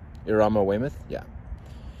 Irama Weymouth? Yeah.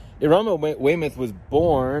 Irama Weymouth was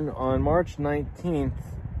born on March 19th,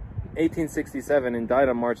 1867 and died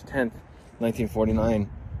on March 10th, 1949.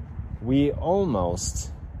 We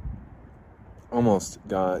almost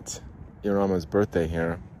got Irama's birthday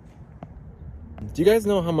here. Do you guys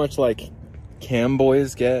know how much, like, cam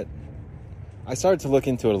boys get? I started to look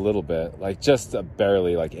into it a little bit, like, just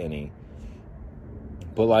barely, like, any.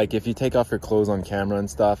 But, like, if you take off your clothes on camera and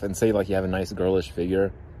stuff, and say, like, you have a nice girlish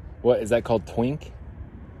figure, what, is that called twink?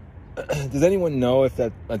 Does anyone know if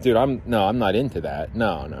that... dude, I'm not into that.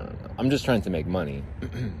 No. I'm just trying to make money.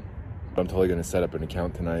 I'm totally going to set up an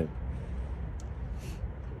account tonight.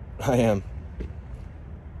 I am.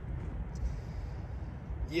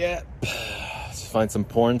 Yep. Let's find some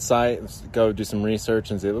porn site. Let's go do some research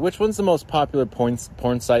and see which one's the most popular porn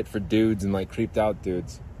site for dudes and, like, creeped out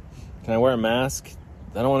dudes. Can I wear a mask?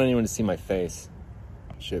 I don't want anyone to see my face.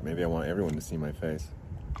 Shit, maybe I want everyone to see my face.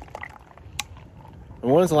 And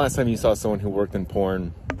when was the last time you saw someone who worked in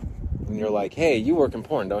porn and you're like, hey, you work in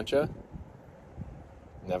porn, don't you?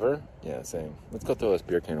 Never? Yeah, same. Let's go throw this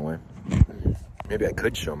beer can away. Maybe I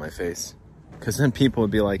could show my face. Because then people would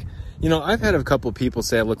be like, you know, I've had a couple people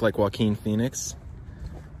say I look like Joaquin Phoenix.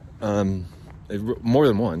 More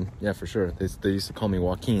than one. Yeah, for sure. They used to call me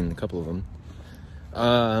Joaquin, a couple of them.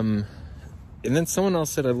 And then someone else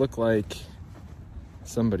said I look like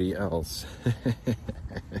somebody else.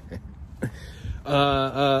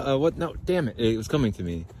 What? No, damn it. It was coming to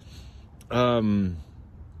me. Damn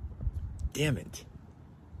it.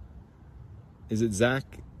 Is it Zach?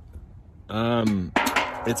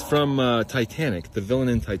 It's from Titanic, the villain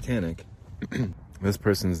in Titanic. This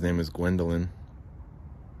person's name is Gwendolyn.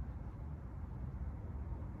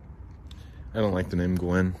 I don't like the name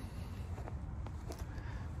Gwen.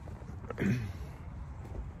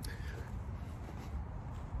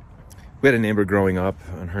 We had a neighbor growing up,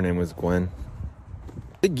 and her name was Gwen.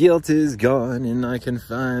 The guilt is gone, and I can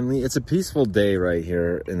finally... It's a peaceful day right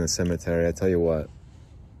here in the cemetery, I tell you what.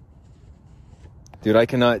 Dude, I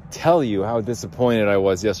cannot tell you how disappointed I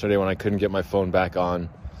was yesterday when I couldn't get my phone back on.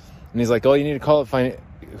 And he's like, oh, you need to call it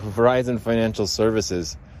Verizon Financial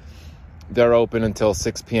Services. They're open until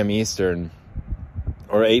 6 p.m. Eastern,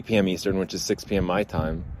 or 8 p.m. Eastern, which is 6 p.m. my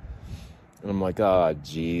time. And I'm like, oh,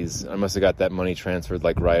 geez. I must have got that money transferred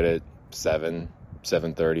like right at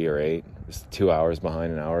 7:30 or 8. Just 2 hours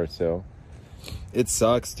behind, an hour or so. It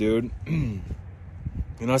sucks, dude. And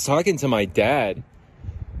I was talking to my dad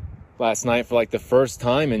last night for like the first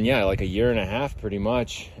time in, like a year and a half pretty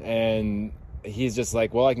much. And he's just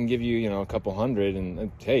like, well, I can give you, a couple hundred.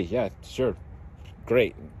 And hey, yeah, sure.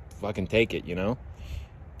 Great. Fucking take it,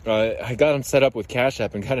 I got him set up with Cash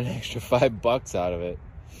App and got an extra $5 out of it.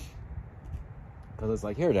 Because it's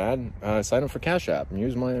like, here, Dad, sign up for Cash App and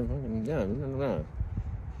use my fucking,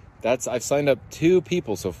 I've signed up 2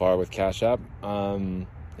 people so far with Cash App. And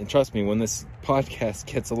trust me, when this podcast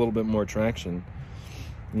gets a little bit more traction,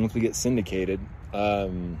 once we get syndicated,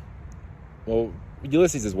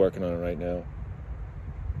 Ulysses is working on it right now.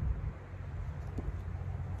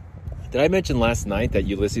 Did I mention last night that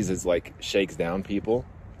Ulysses is like shakes down people?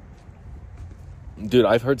 Dude,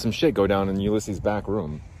 I've heard some shit go down in Ulysses' back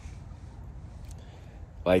room.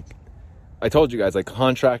 Like, I told you guys, like,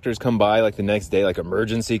 contractors come by, like, the next day, like,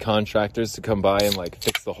 emergency contractors to come by and, like,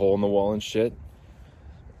 fix the hole in the wall and shit.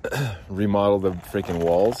 Remodel the freaking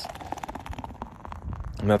walls.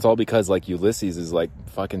 And that's all because, like, Ulysses is, like,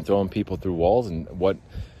 fucking throwing people through walls. And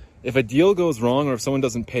if a deal goes wrong, or if someone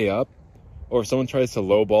doesn't pay up, or if someone tries to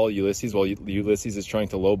lowball Ulysses while Ulysses is trying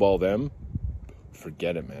to lowball them,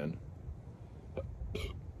 forget it, man.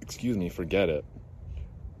 Excuse me, forget it.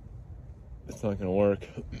 It's not gonna work.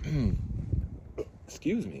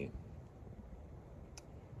 Excuse me.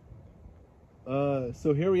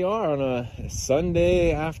 So here we are on a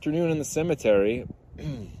Sunday afternoon in the cemetery.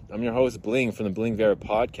 I'm your host, Bling, from the Bling Vera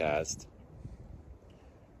podcast.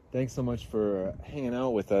 Thanks so much for hanging out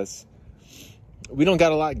with us. We don't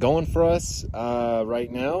got a lot going for us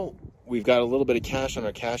right now. We've got a little bit of cash on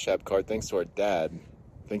our Cash App card, thanks to our dad.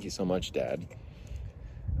 Thank you so much, Dad.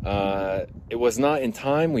 It was not in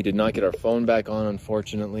time. We did not get our phone back on,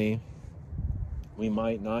 unfortunately. We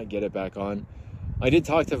might not get it back on. I did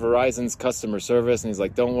talk to Verizon's customer service, and he's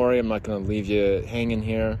like, don't worry, I'm not going to leave you hanging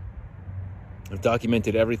here. I've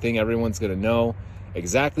documented everything. Everyone's going to know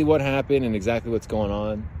exactly what happened and exactly what's going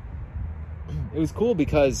on. It was cool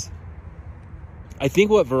because I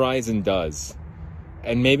think what Verizon does,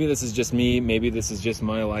 and maybe this is just me, maybe this is just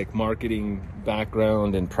my, like, marketing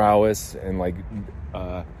background and prowess and, like,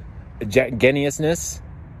 geniousness,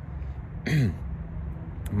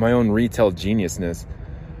 my own retail geniusness,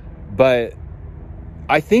 but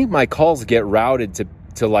I think my calls get routed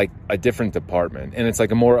to like a different department, and it's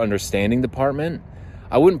like a more understanding department.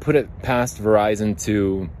 I wouldn't put it past Verizon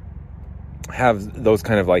to have those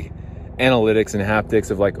kind of like analytics and haptics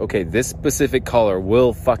of like, okay, this specific caller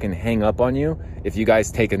will fucking hang up on you if you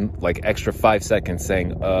guys take an like extra 5 seconds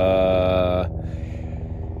saying,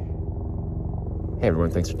 Hey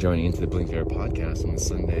everyone, thanks for joining into the Bling Vera podcast on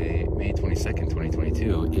Sunday, May 22nd,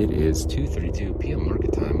 2022. It is 2:32 p.m.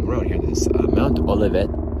 market time. We're out here at this Mount Olivet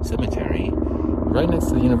cemetery, right next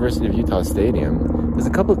to the University of Utah Stadium. There's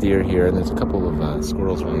a couple deer here, and there's a couple of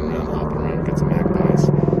squirrels running around, hopping around, got some magpies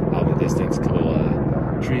out in the distance, a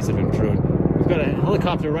couple trees have been pruned. We've got a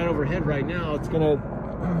helicopter right overhead right now. It's gonna...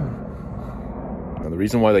 The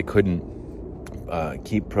reason why they couldn't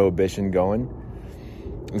keep Prohibition going,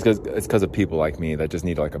 it's because of people like me that just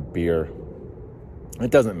need like a beer.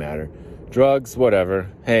 It doesn't matter. Drugs, whatever.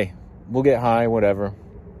 Hey, we'll get high, whatever.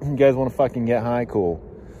 You guys want to fucking get high? Cool.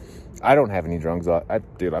 I don't have any drugs.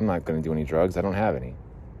 Dude, I'm not going to do any drugs. I don't have any.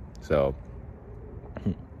 So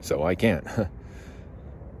I can't.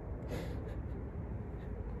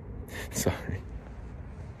 Sorry.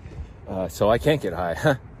 So I can't get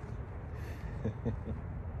high.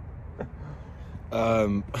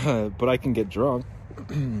 But I can get drunk.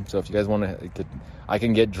 So if you guys want to, I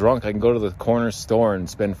can get drunk. I can go to the corner store and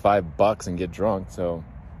spend $5 and get drunk. So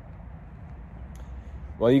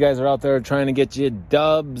while you guys are out there trying to get you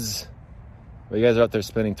dubs, while you guys are out there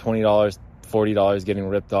spending $20, $40 getting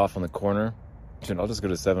ripped off on the corner, dude, I'll just go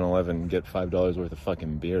to 7-Eleven and get $5 worth of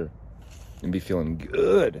fucking beer and be feeling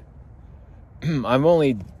good. We're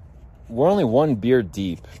only one beer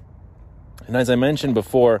deep. And as I mentioned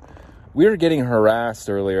before, we were getting harassed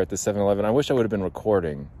earlier at the 7-Eleven. I wish I would have been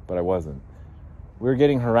recording, but I wasn't. We were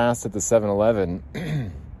getting harassed at the 7-Eleven.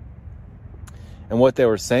 And what they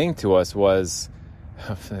were saying to us was,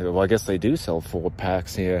 well, I guess they do sell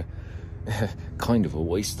 4-packs here. Kind of a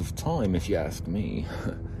waste of time, if you ask me.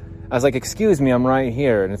 I was like, excuse me, I'm right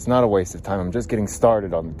here. And it's not a waste of time. I'm just getting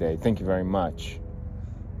started on the day. Thank you very much.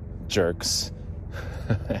 Jerks.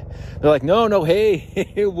 They're like, no, hey,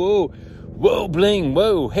 whoa, Bling,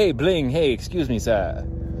 whoa, hey, Bling, hey, excuse me, sir.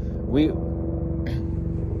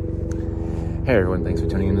 Hey, everyone, thanks for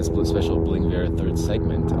tuning in to this special Bling Vera third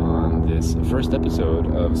segment on this first episode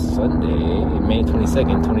of Sunday, May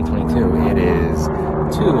 22nd, 2022. It is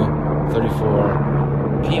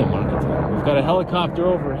 2:34 p.m. market time. We've got a helicopter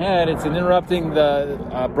overhead. It's interrupting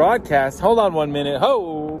the broadcast. Hold on 1 minute.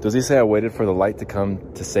 Ho! Does he say I waited for the light to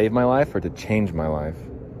come to save my life or to change my life?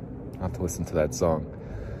 I'll have to listen to that song.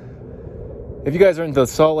 If you guys are in the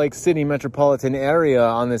Salt Lake City metropolitan area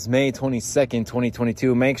on this May 22nd,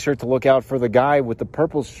 2022, make sure to look out for the guy with the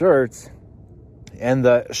purple shirt and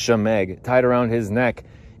the shemeg tied around his neck.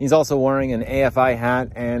 He's also wearing an AFI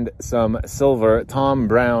hat and some silver Tom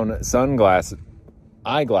Brown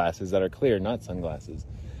eyeglasses that are clear, not sunglasses.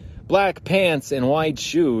 Black pants and white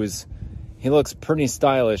shoes. He looks pretty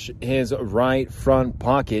stylish. His right front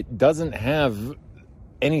pocket doesn't have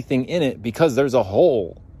anything in it because there's a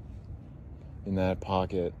hole in that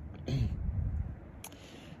pocket.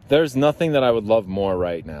 There's nothing that I would love more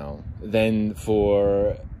right now than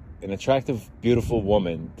for an attractive, beautiful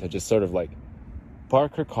woman to just sort of like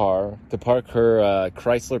park her car, to park her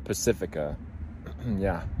Chrysler Pacifica.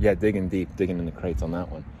 yeah, digging deep, digging in the crates on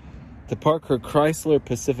that one. To park her Chrysler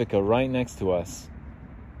Pacifica right next to us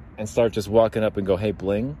and start just walking up and go, hey,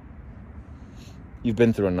 bling, you've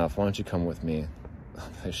been through enough. Why don't you come with me?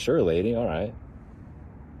 Sure, lady. All right.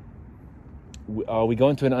 We go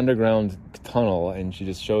into an underground tunnel and she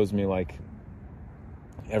just shows me like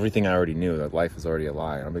everything I already knew, that life is already a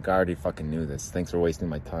lie. I'm like, I already fucking knew this. Thanks for wasting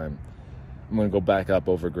my time. I'm going to go back up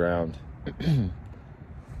over ground.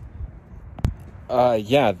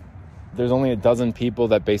 Yeah, there's only a dozen people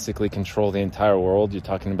that basically control the entire world. You're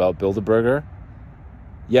talking about Build-A-Burger?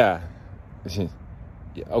 Yeah. Yeah,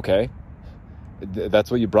 okay.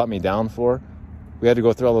 That's what you brought me down for? We had to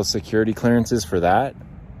go through all those security clearances for that?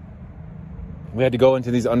 We had to go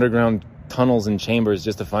into these underground tunnels and chambers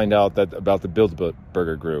just to find out that about the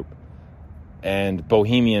Build-A-Burger group and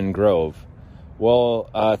Bohemian Grove. Well,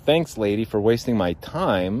 thanks, lady, for wasting my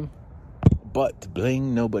time. But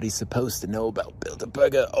bling, nobody's supposed to know about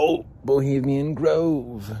Build-A-Burger. Oh, Bohemian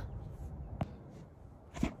Grove.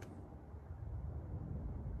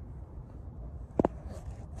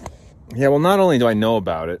 Yeah, well, not only do I know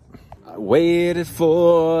about it, I waited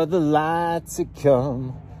for the light to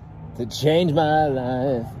come to change my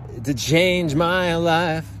life, to change my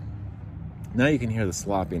life. Now you can hear the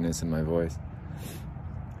sloppiness in my voice.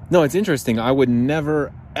 No, it's interesting. I would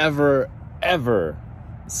never, ever, ever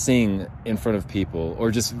sing in front of people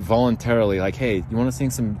or just voluntarily like, hey, you want to sing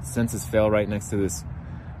some Census Fail right next to this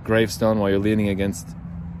gravestone while you're leaning against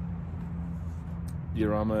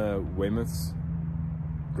Yerama Weymouth's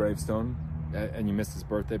gravestone and you missed his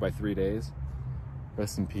birthday by 3 days?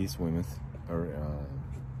 Rest in peace, Weymouth. Or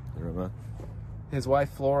Yerama. His wife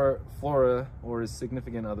Flora, or his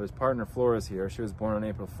significant other, his partner Flora, is here. She was born on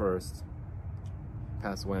April 1st.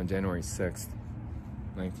 Passed away on January 6th,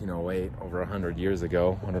 1908, over 100 years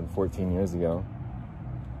ago, 114 years ago.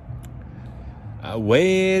 I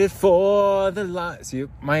waited for the light. See,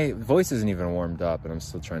 my voice isn't even warmed up, and I'm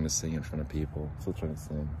still trying to sing in front of people. Still trying to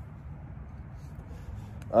sing.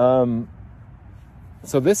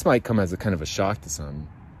 So this might come as a kind of a shock to some.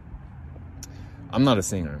 I'm not a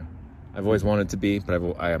singer. I've always wanted to be,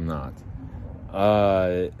 but I am not.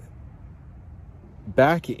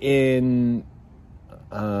 Back in...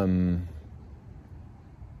 oh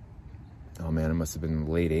man, it must have been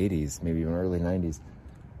the late 80s, maybe even early 90s.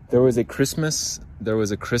 There was a Christmas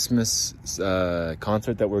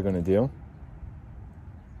concert that we're going to do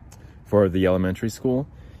for the elementary school.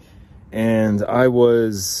 And I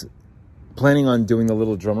was planning on doing the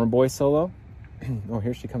little drummer boy solo. Oh,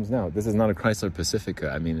 here she comes now. This is not a Chrysler Pacifica.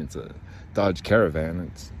 I mean, it's a Dodge Caravan.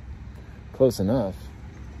 It's close enough.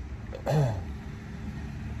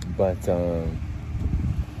 But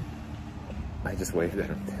I just waved at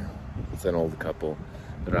them. It's an old couple.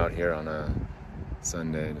 They're out here on a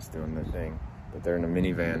Sunday just doing their thing. But they're in a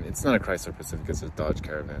minivan. It's not a Chrysler Pacifica. It's a Dodge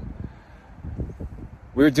Caravan.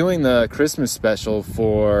 We were doing the Christmas special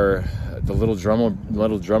for the little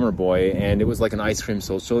drummer boy, and it was like an ice cream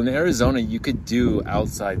social. In Arizona, you could do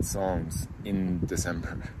outside songs in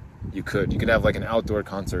December. You could have like an outdoor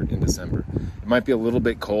concert in December. It might be a little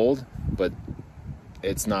bit cold, but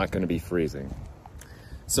it's not going to be freezing.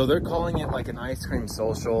 So they're calling it like an ice cream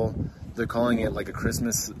social. They're calling it like a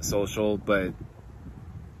Christmas social, but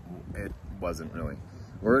it wasn't really.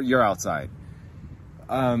 You're outside.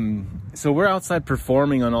 So we're outside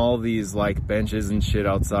performing on all these like benches and shit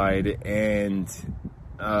outside, and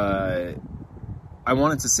I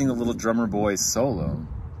wanted to sing the little drummer boy solo,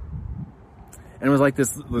 and it was like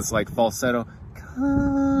this like falsetto.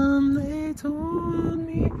 Come, they told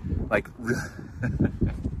me, like.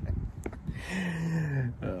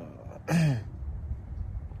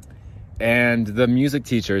 And the music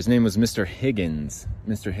teacher, his name was Mr. Higgins.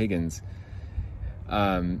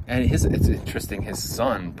 And it's interesting, his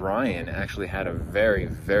son, Brian, actually had a very,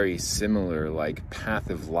 very similar, like, path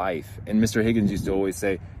of life. And Mr. Higgins used to always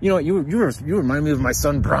say, you know what, you remind me of my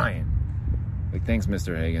son, Brian. Like, thanks,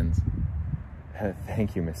 Mr. Higgins.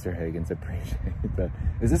 Thank you, Mr. Higgins. Appreciate that.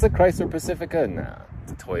 Is this a Chrysler Pacifica? Nah,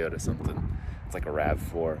 it's a Toyota something. It's like a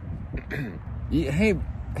RAV4. Hey,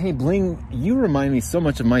 Bling, you remind me so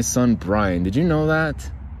much of my son, Brian. Did you know that?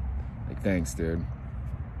 Like, thanks, dude.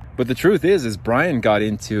 But the truth is Brian got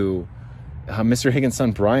into, Mr. Higgins'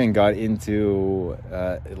 son, Brian, got into,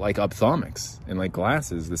 like, ophthalmics and, like,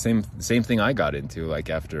 glasses. The same thing I got into, like,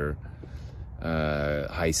 after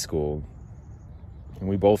high school. And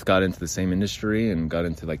we both got into the same industry and got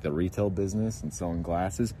into, like, the retail business and selling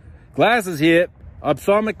glasses. Glasses here.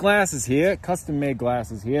 Ophthalmic glasses here. Custom-made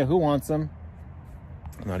glasses here. Who wants them?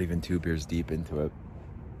 I'm not even 2 beers deep into it.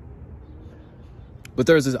 But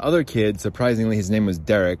there was this other kid, surprisingly, his name was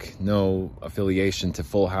Derek. No affiliation to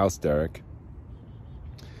Full House Derek.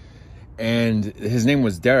 And his name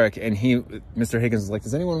was Derek, and Mr. Higgins was like,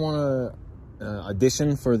 does anyone want to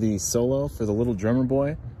audition for the solo, for the little drummer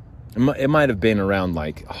boy? It might have been around,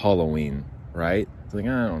 like, Halloween, right? It's like,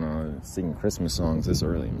 I don't know, singing Christmas songs this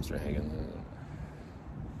early, Mr. Higgins.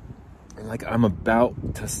 And, like, I'm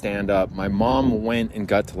about to stand up. My mom went to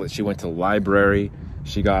the library.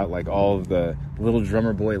 She got, like, all of the Little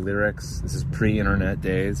Drummer Boy lyrics. This is pre-internet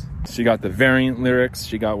days. She got the variant lyrics.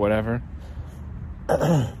 She got whatever.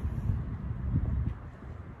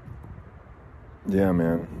 Yeah,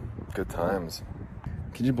 man. Good times.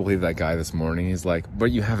 Can you believe that guy this morning? He's like,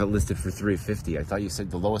 but you have it listed for $350. I thought you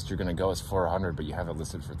said the lowest you're going to go is $400, but you have it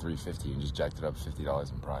listed for $350 and just jacked it up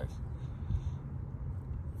 $50 in price.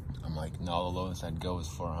 I'm like, no, the lowest I'd go is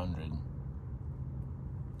 $400.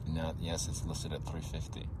 Now, yes, it's listed at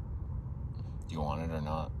 $350. Do you want it or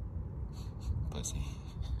not? Pussy.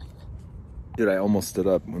 Dude, I almost stood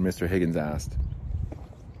up when Mr. Higgins asked.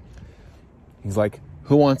 He's like,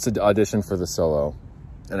 who wants to audition for the solo?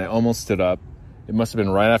 And I almost stood up. It must have been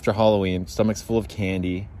right after Halloween. Stomach's full of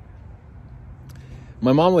candy.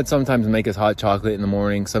 My mom would sometimes make us hot chocolate in the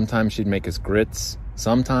morning. Sometimes she'd make us grits.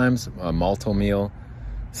 Sometimes a malto meal.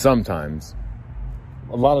 Sometimes.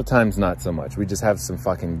 A lot of times, not so much. We just have some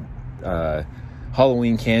fucking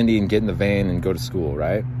Halloween candy and get in the van and go to school,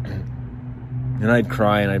 right? And I'd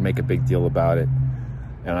cry and I'd make a big deal about it.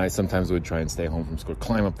 And I sometimes would try and stay home from school,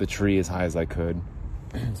 climb up the tree as high as I could.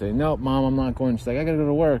 Say, no, Mom, I'm not going. She's like, I gotta go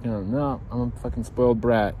to work. And I'm, no, I'm a fucking spoiled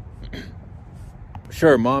brat.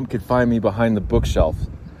 Sure, Mom could find me behind the bookshelf.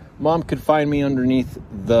 Mom could find me underneath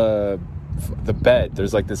the bed.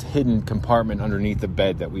 There's like this hidden compartment underneath the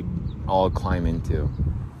bed that we'd all climb into.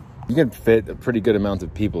 You could fit a pretty good amount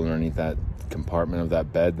of people underneath that compartment of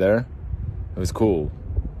that bed there. It was cool.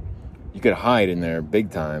 You could hide in there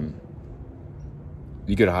big time.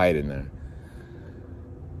 You could hide in there.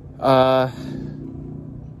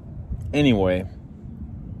 Anyway,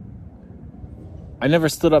 I never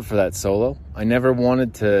stood up for that solo. I never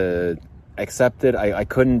wanted to accept it. I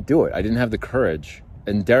couldn't do it. I didn't have the courage.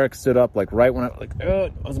 And Derek stood up like right when I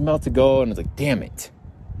was about to go, and I was like, damn it.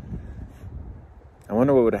 I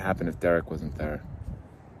wonder what would have happened if Derek wasn't there.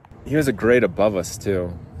 He was a grade above us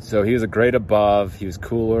too. So he was a grade above. He was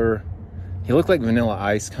cooler. He looked like Vanilla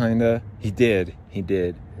Ice, kinda. He did.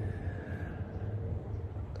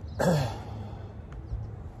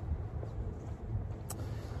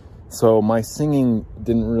 So my singing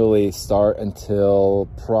didn't really start until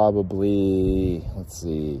probably, let's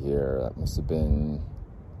see here, that must have been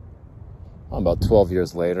about 12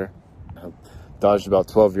 years later. I dodged about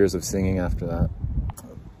 12 years of singing after that.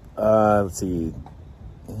 Let's see,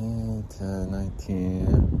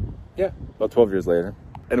 19, yeah, about 12 years later.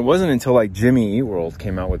 And it wasn't until like Jimmy Eat World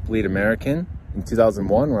came out with Bleed American in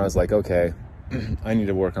 2001 where I was like, okay, I need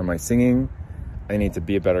to work on my singing. I need to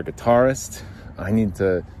be a better guitarist. I need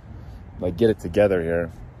to like get it together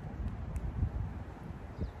here.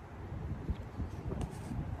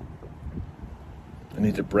 I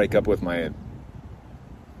need to break up with my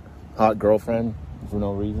hot girlfriend for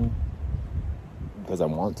no reason. Because I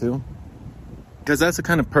want to. Because that's the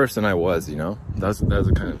kind of person I was, you know? That's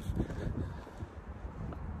the kind of...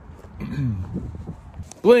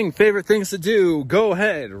 Bling, favorite things to do. Go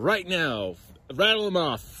ahead, right now. Rattle them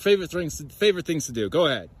off. Favorite things to do. Go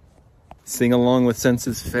ahead. Sing along with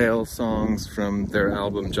Senses Fail songs from their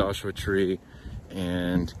album Joshua Tree,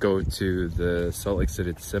 and go to the Salt Lake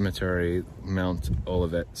City Cemetery, Mount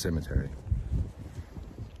Olivet Cemetery.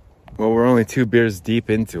 Well, we're only 2 beers deep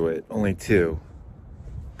into it. Only 2.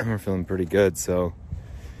 And we're feeling pretty good, so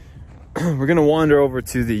we're gonna wander over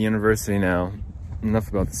to the university now. Enough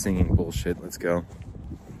about the singing bullshit. Let's go.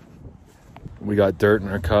 We got dirt in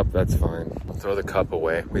our cup, that's fine. We'll throw the cup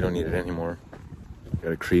away. We don't need it anymore.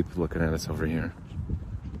 Got a creep looking at us over here.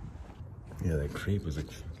 Yeah, that creep was a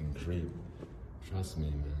fucking creep. Trust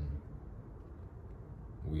me, man.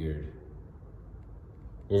 Weird.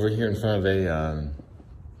 Over here in front of a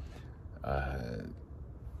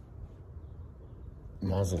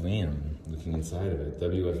mausoleum, looking inside of it.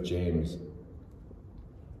 W.F. James,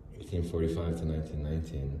 1845 to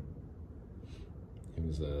 1919. He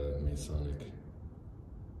was a Masonic.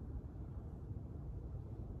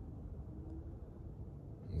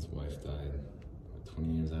 His wife died 20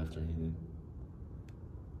 years after he did.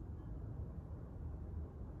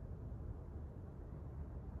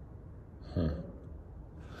 Huh.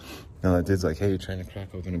 Now that dude's like, hey, you trying to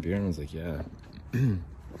crack open a beer? And I was like, yeah.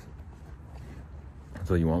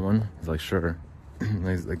 So you want one? He's like, sure. And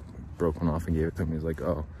he's like, broke one off and gave it to me. He's like,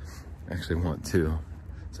 oh, I actually want two.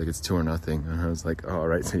 It's like, it's 2 or nothing. And I was like, oh, all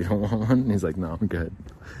right, so you don't want one? And he's like, no, I'm good.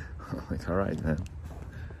 I'm like, all right, man.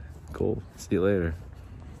 Cool, see you later.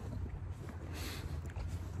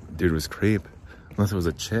 Dude was creep. Unless it was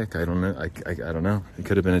a chick, I don't know. I don't know. It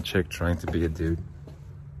could have been a chick trying to be a dude.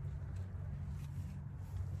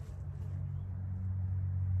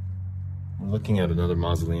 We're looking at another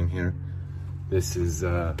mausoleum here. This is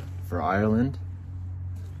for Ireland.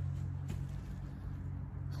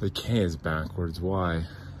 The K is backwards. Why?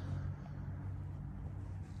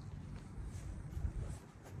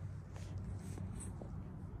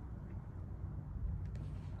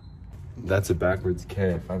 That's a backwards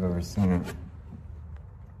K if I've ever seen it.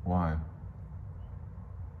 Why?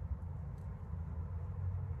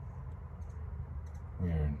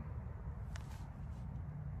 Weird.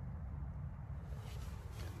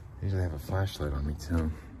 I usually have a flashlight on me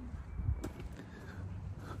too.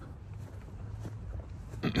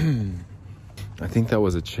 I think that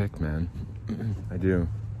was a chick, man. I do.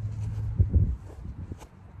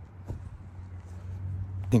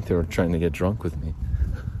 I think they were trying to get drunk with me.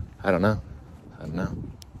 I don't know.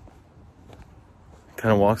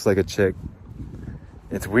 Kind of walks like a chick.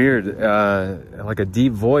 It's weird. Like a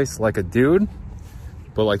deep voice, like a dude,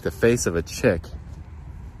 but like the face of a chick.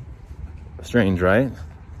 Strange, right?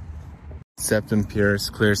 Septum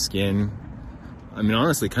pierce, clear skin. I mean,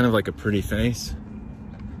 honestly, kind of like a pretty face.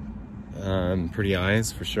 Pretty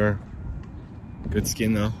eyes, for sure. Good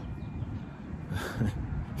skin, though.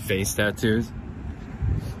 Face tattoos.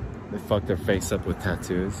 They fuck their face up with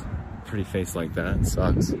tattoos. Pretty face like that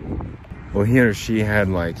sucks. Well, he or she had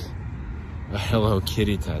like a Hello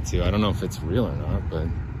Kitty tattoo. I don't know if it's real or not, but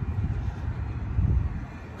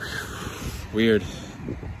weird.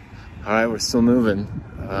 All right, we're still moving.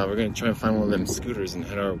 We're gonna try and find one of them scooters and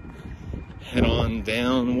head on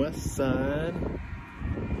down west side.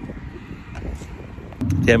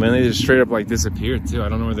 Yeah, man, they just straight up like disappeared too. I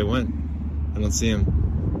don't know where they went. I don't see them.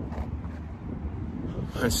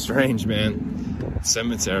 That's strange, man.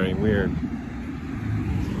 Cemetery, weird.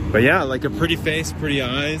 But yeah, like a pretty face, pretty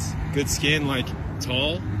eyes, good skin, like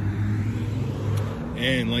tall.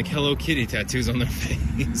 And like Hello Kitty tattoos on their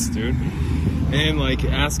face, dude. And like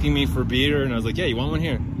asking me for beer, and I was like, yeah, you want one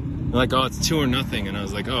here? They're like, oh, it's 2 or nothing. And I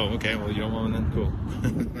was like, oh, okay, well, you don't want one then? Cool.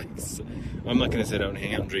 Like, so, I'm not gonna sit out and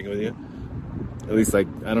hang out and drink with you. At least, like,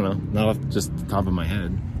 I don't know, not off just the top of my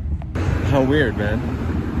head. How weird, man.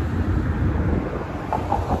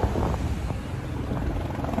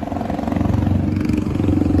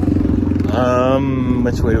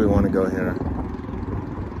 Which way do we want to go here?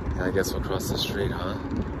 Yeah, I guess we'll cross the street, huh?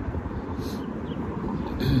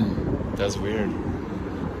 That's weird.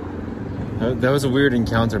 That was a weird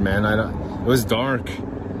encounter, man. It was dark.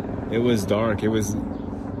 It was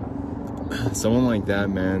someone like that,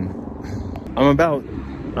 man. I'm about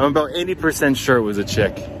 80% sure it was a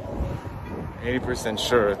chick. 80%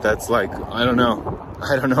 sure. That's like, I don't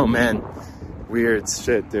know, man. Weird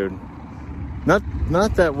shit, dude.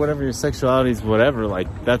 Not that whatever your sexuality is, whatever,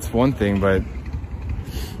 like, that's one thing, but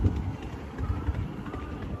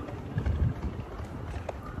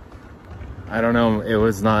I don't know, it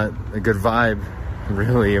was not a good vibe.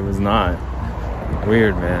 Really, it was not.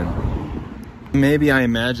 Weird, man. Maybe I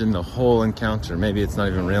imagined the whole encounter. Maybe it's not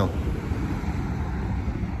even real.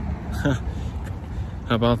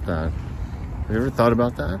 How about that? Have you ever thought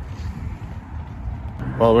about that?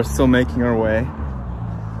 Well, we're still making our way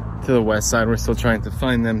to the west side. We're still trying to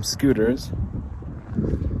find them scooters.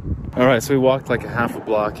 All right, so we walked like a half a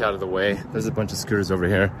block out of the way. There's a bunch of scooters over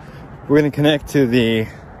here. We're gonna connect to the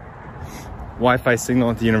Wi-Fi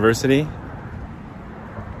signal at the university.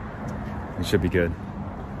 It should be good.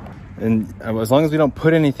 And as long as we don't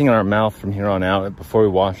put anything in our mouth from here on out before we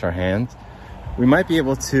wash our hands, we might be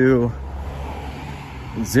able to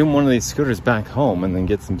zoom one of these scooters back home and then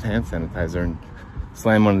get some hand sanitizer and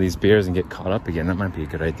slam one of these beers and get caught up again. That might be a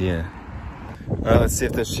good idea. All right, let's see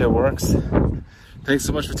if this shit works. Thanks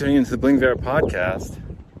so much for tuning into the Bling Vera podcast.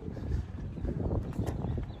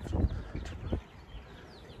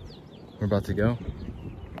 We're about to go.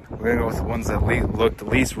 We're gonna go with the ones that looked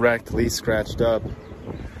least wrecked, least scratched up.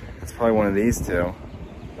 It's probably one of these two.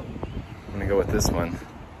 I'm gonna go with this one.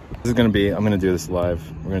 I'm gonna do this live.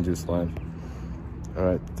 We're gonna do this live. All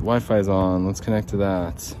right, the Wi-Fi is on. Let's connect to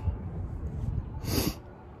that.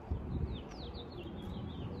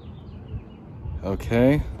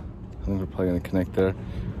 Okay, I think we're probably gonna connect there.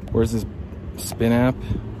 Where's this spin app?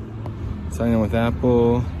 Sign in with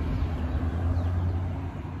Apple.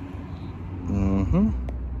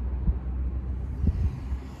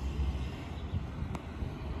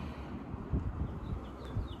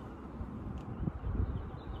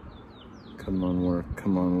 Come on, work.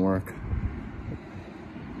 Come on, work.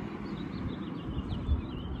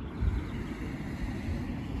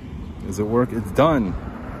 Does it work? It's done.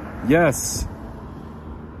 Yes.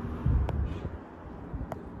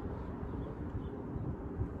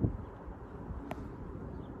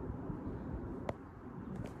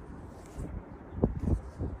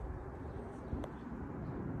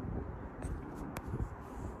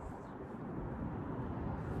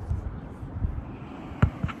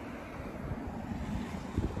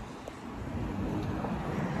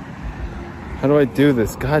 How do I do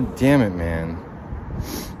this? God damn it, man.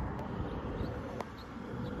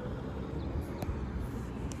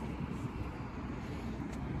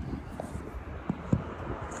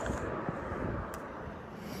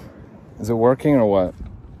 Is it working or what?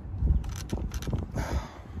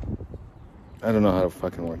 I don't know how to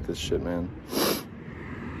fucking work this shit, man.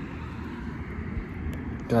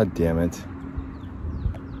 God damn it.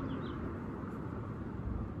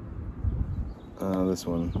 This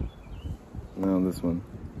one. No, this one.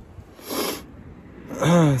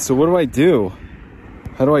 So what do I do?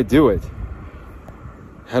 How do I do it?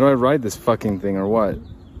 How do I ride this fucking thing or what?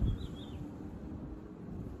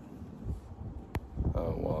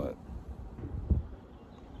 Oh, wallet.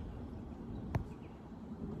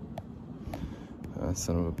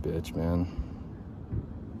 Son of a bitch, man.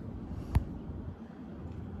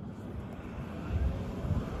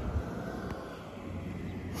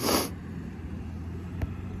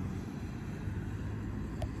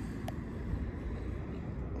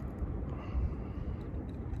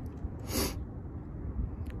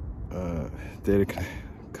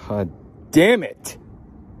 God damn it.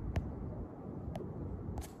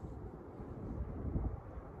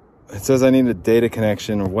 It says I need a data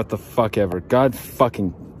connection or what the fuck ever. God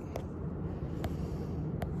fucking.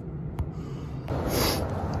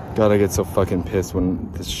 God, I get so fucking pissed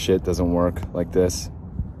when this shit doesn't work like this.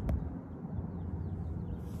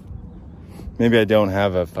 Maybe I don't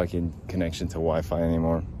have a fucking connection to Wi-Fi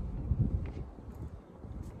anymore.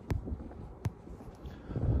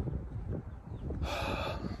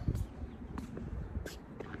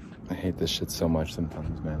 I hate this shit so much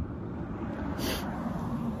sometimes, man.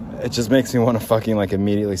 It just makes me want to fucking like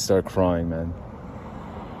immediately start crying, man.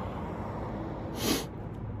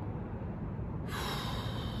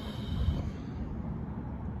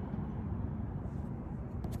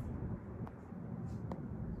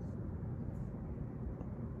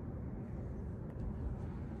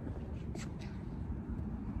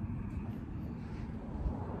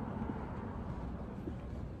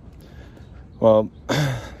 Well,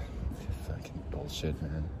 fucking bullshit,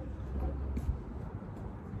 man.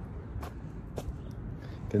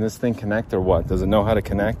 Can this thing connect or what? Does it know how to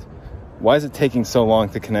connect? Why is it taking so long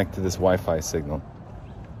to connect to this Wi-Fi signal?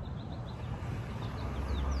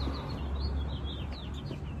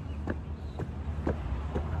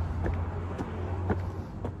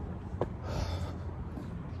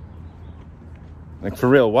 Like, for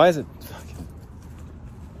real, why is it fucking...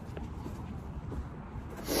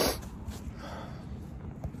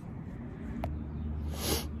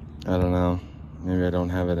 I don't know. Maybe I don't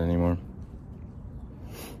have it anymore.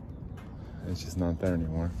 It's just not there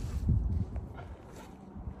anymore.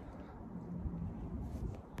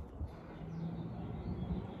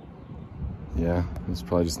 Yeah, it's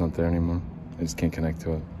probably just not there anymore. I just can't connect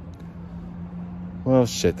to it. Well,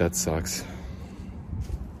 shit, that sucks.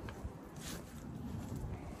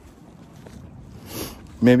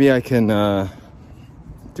 Maybe I can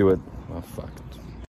do it. Oh, fuck.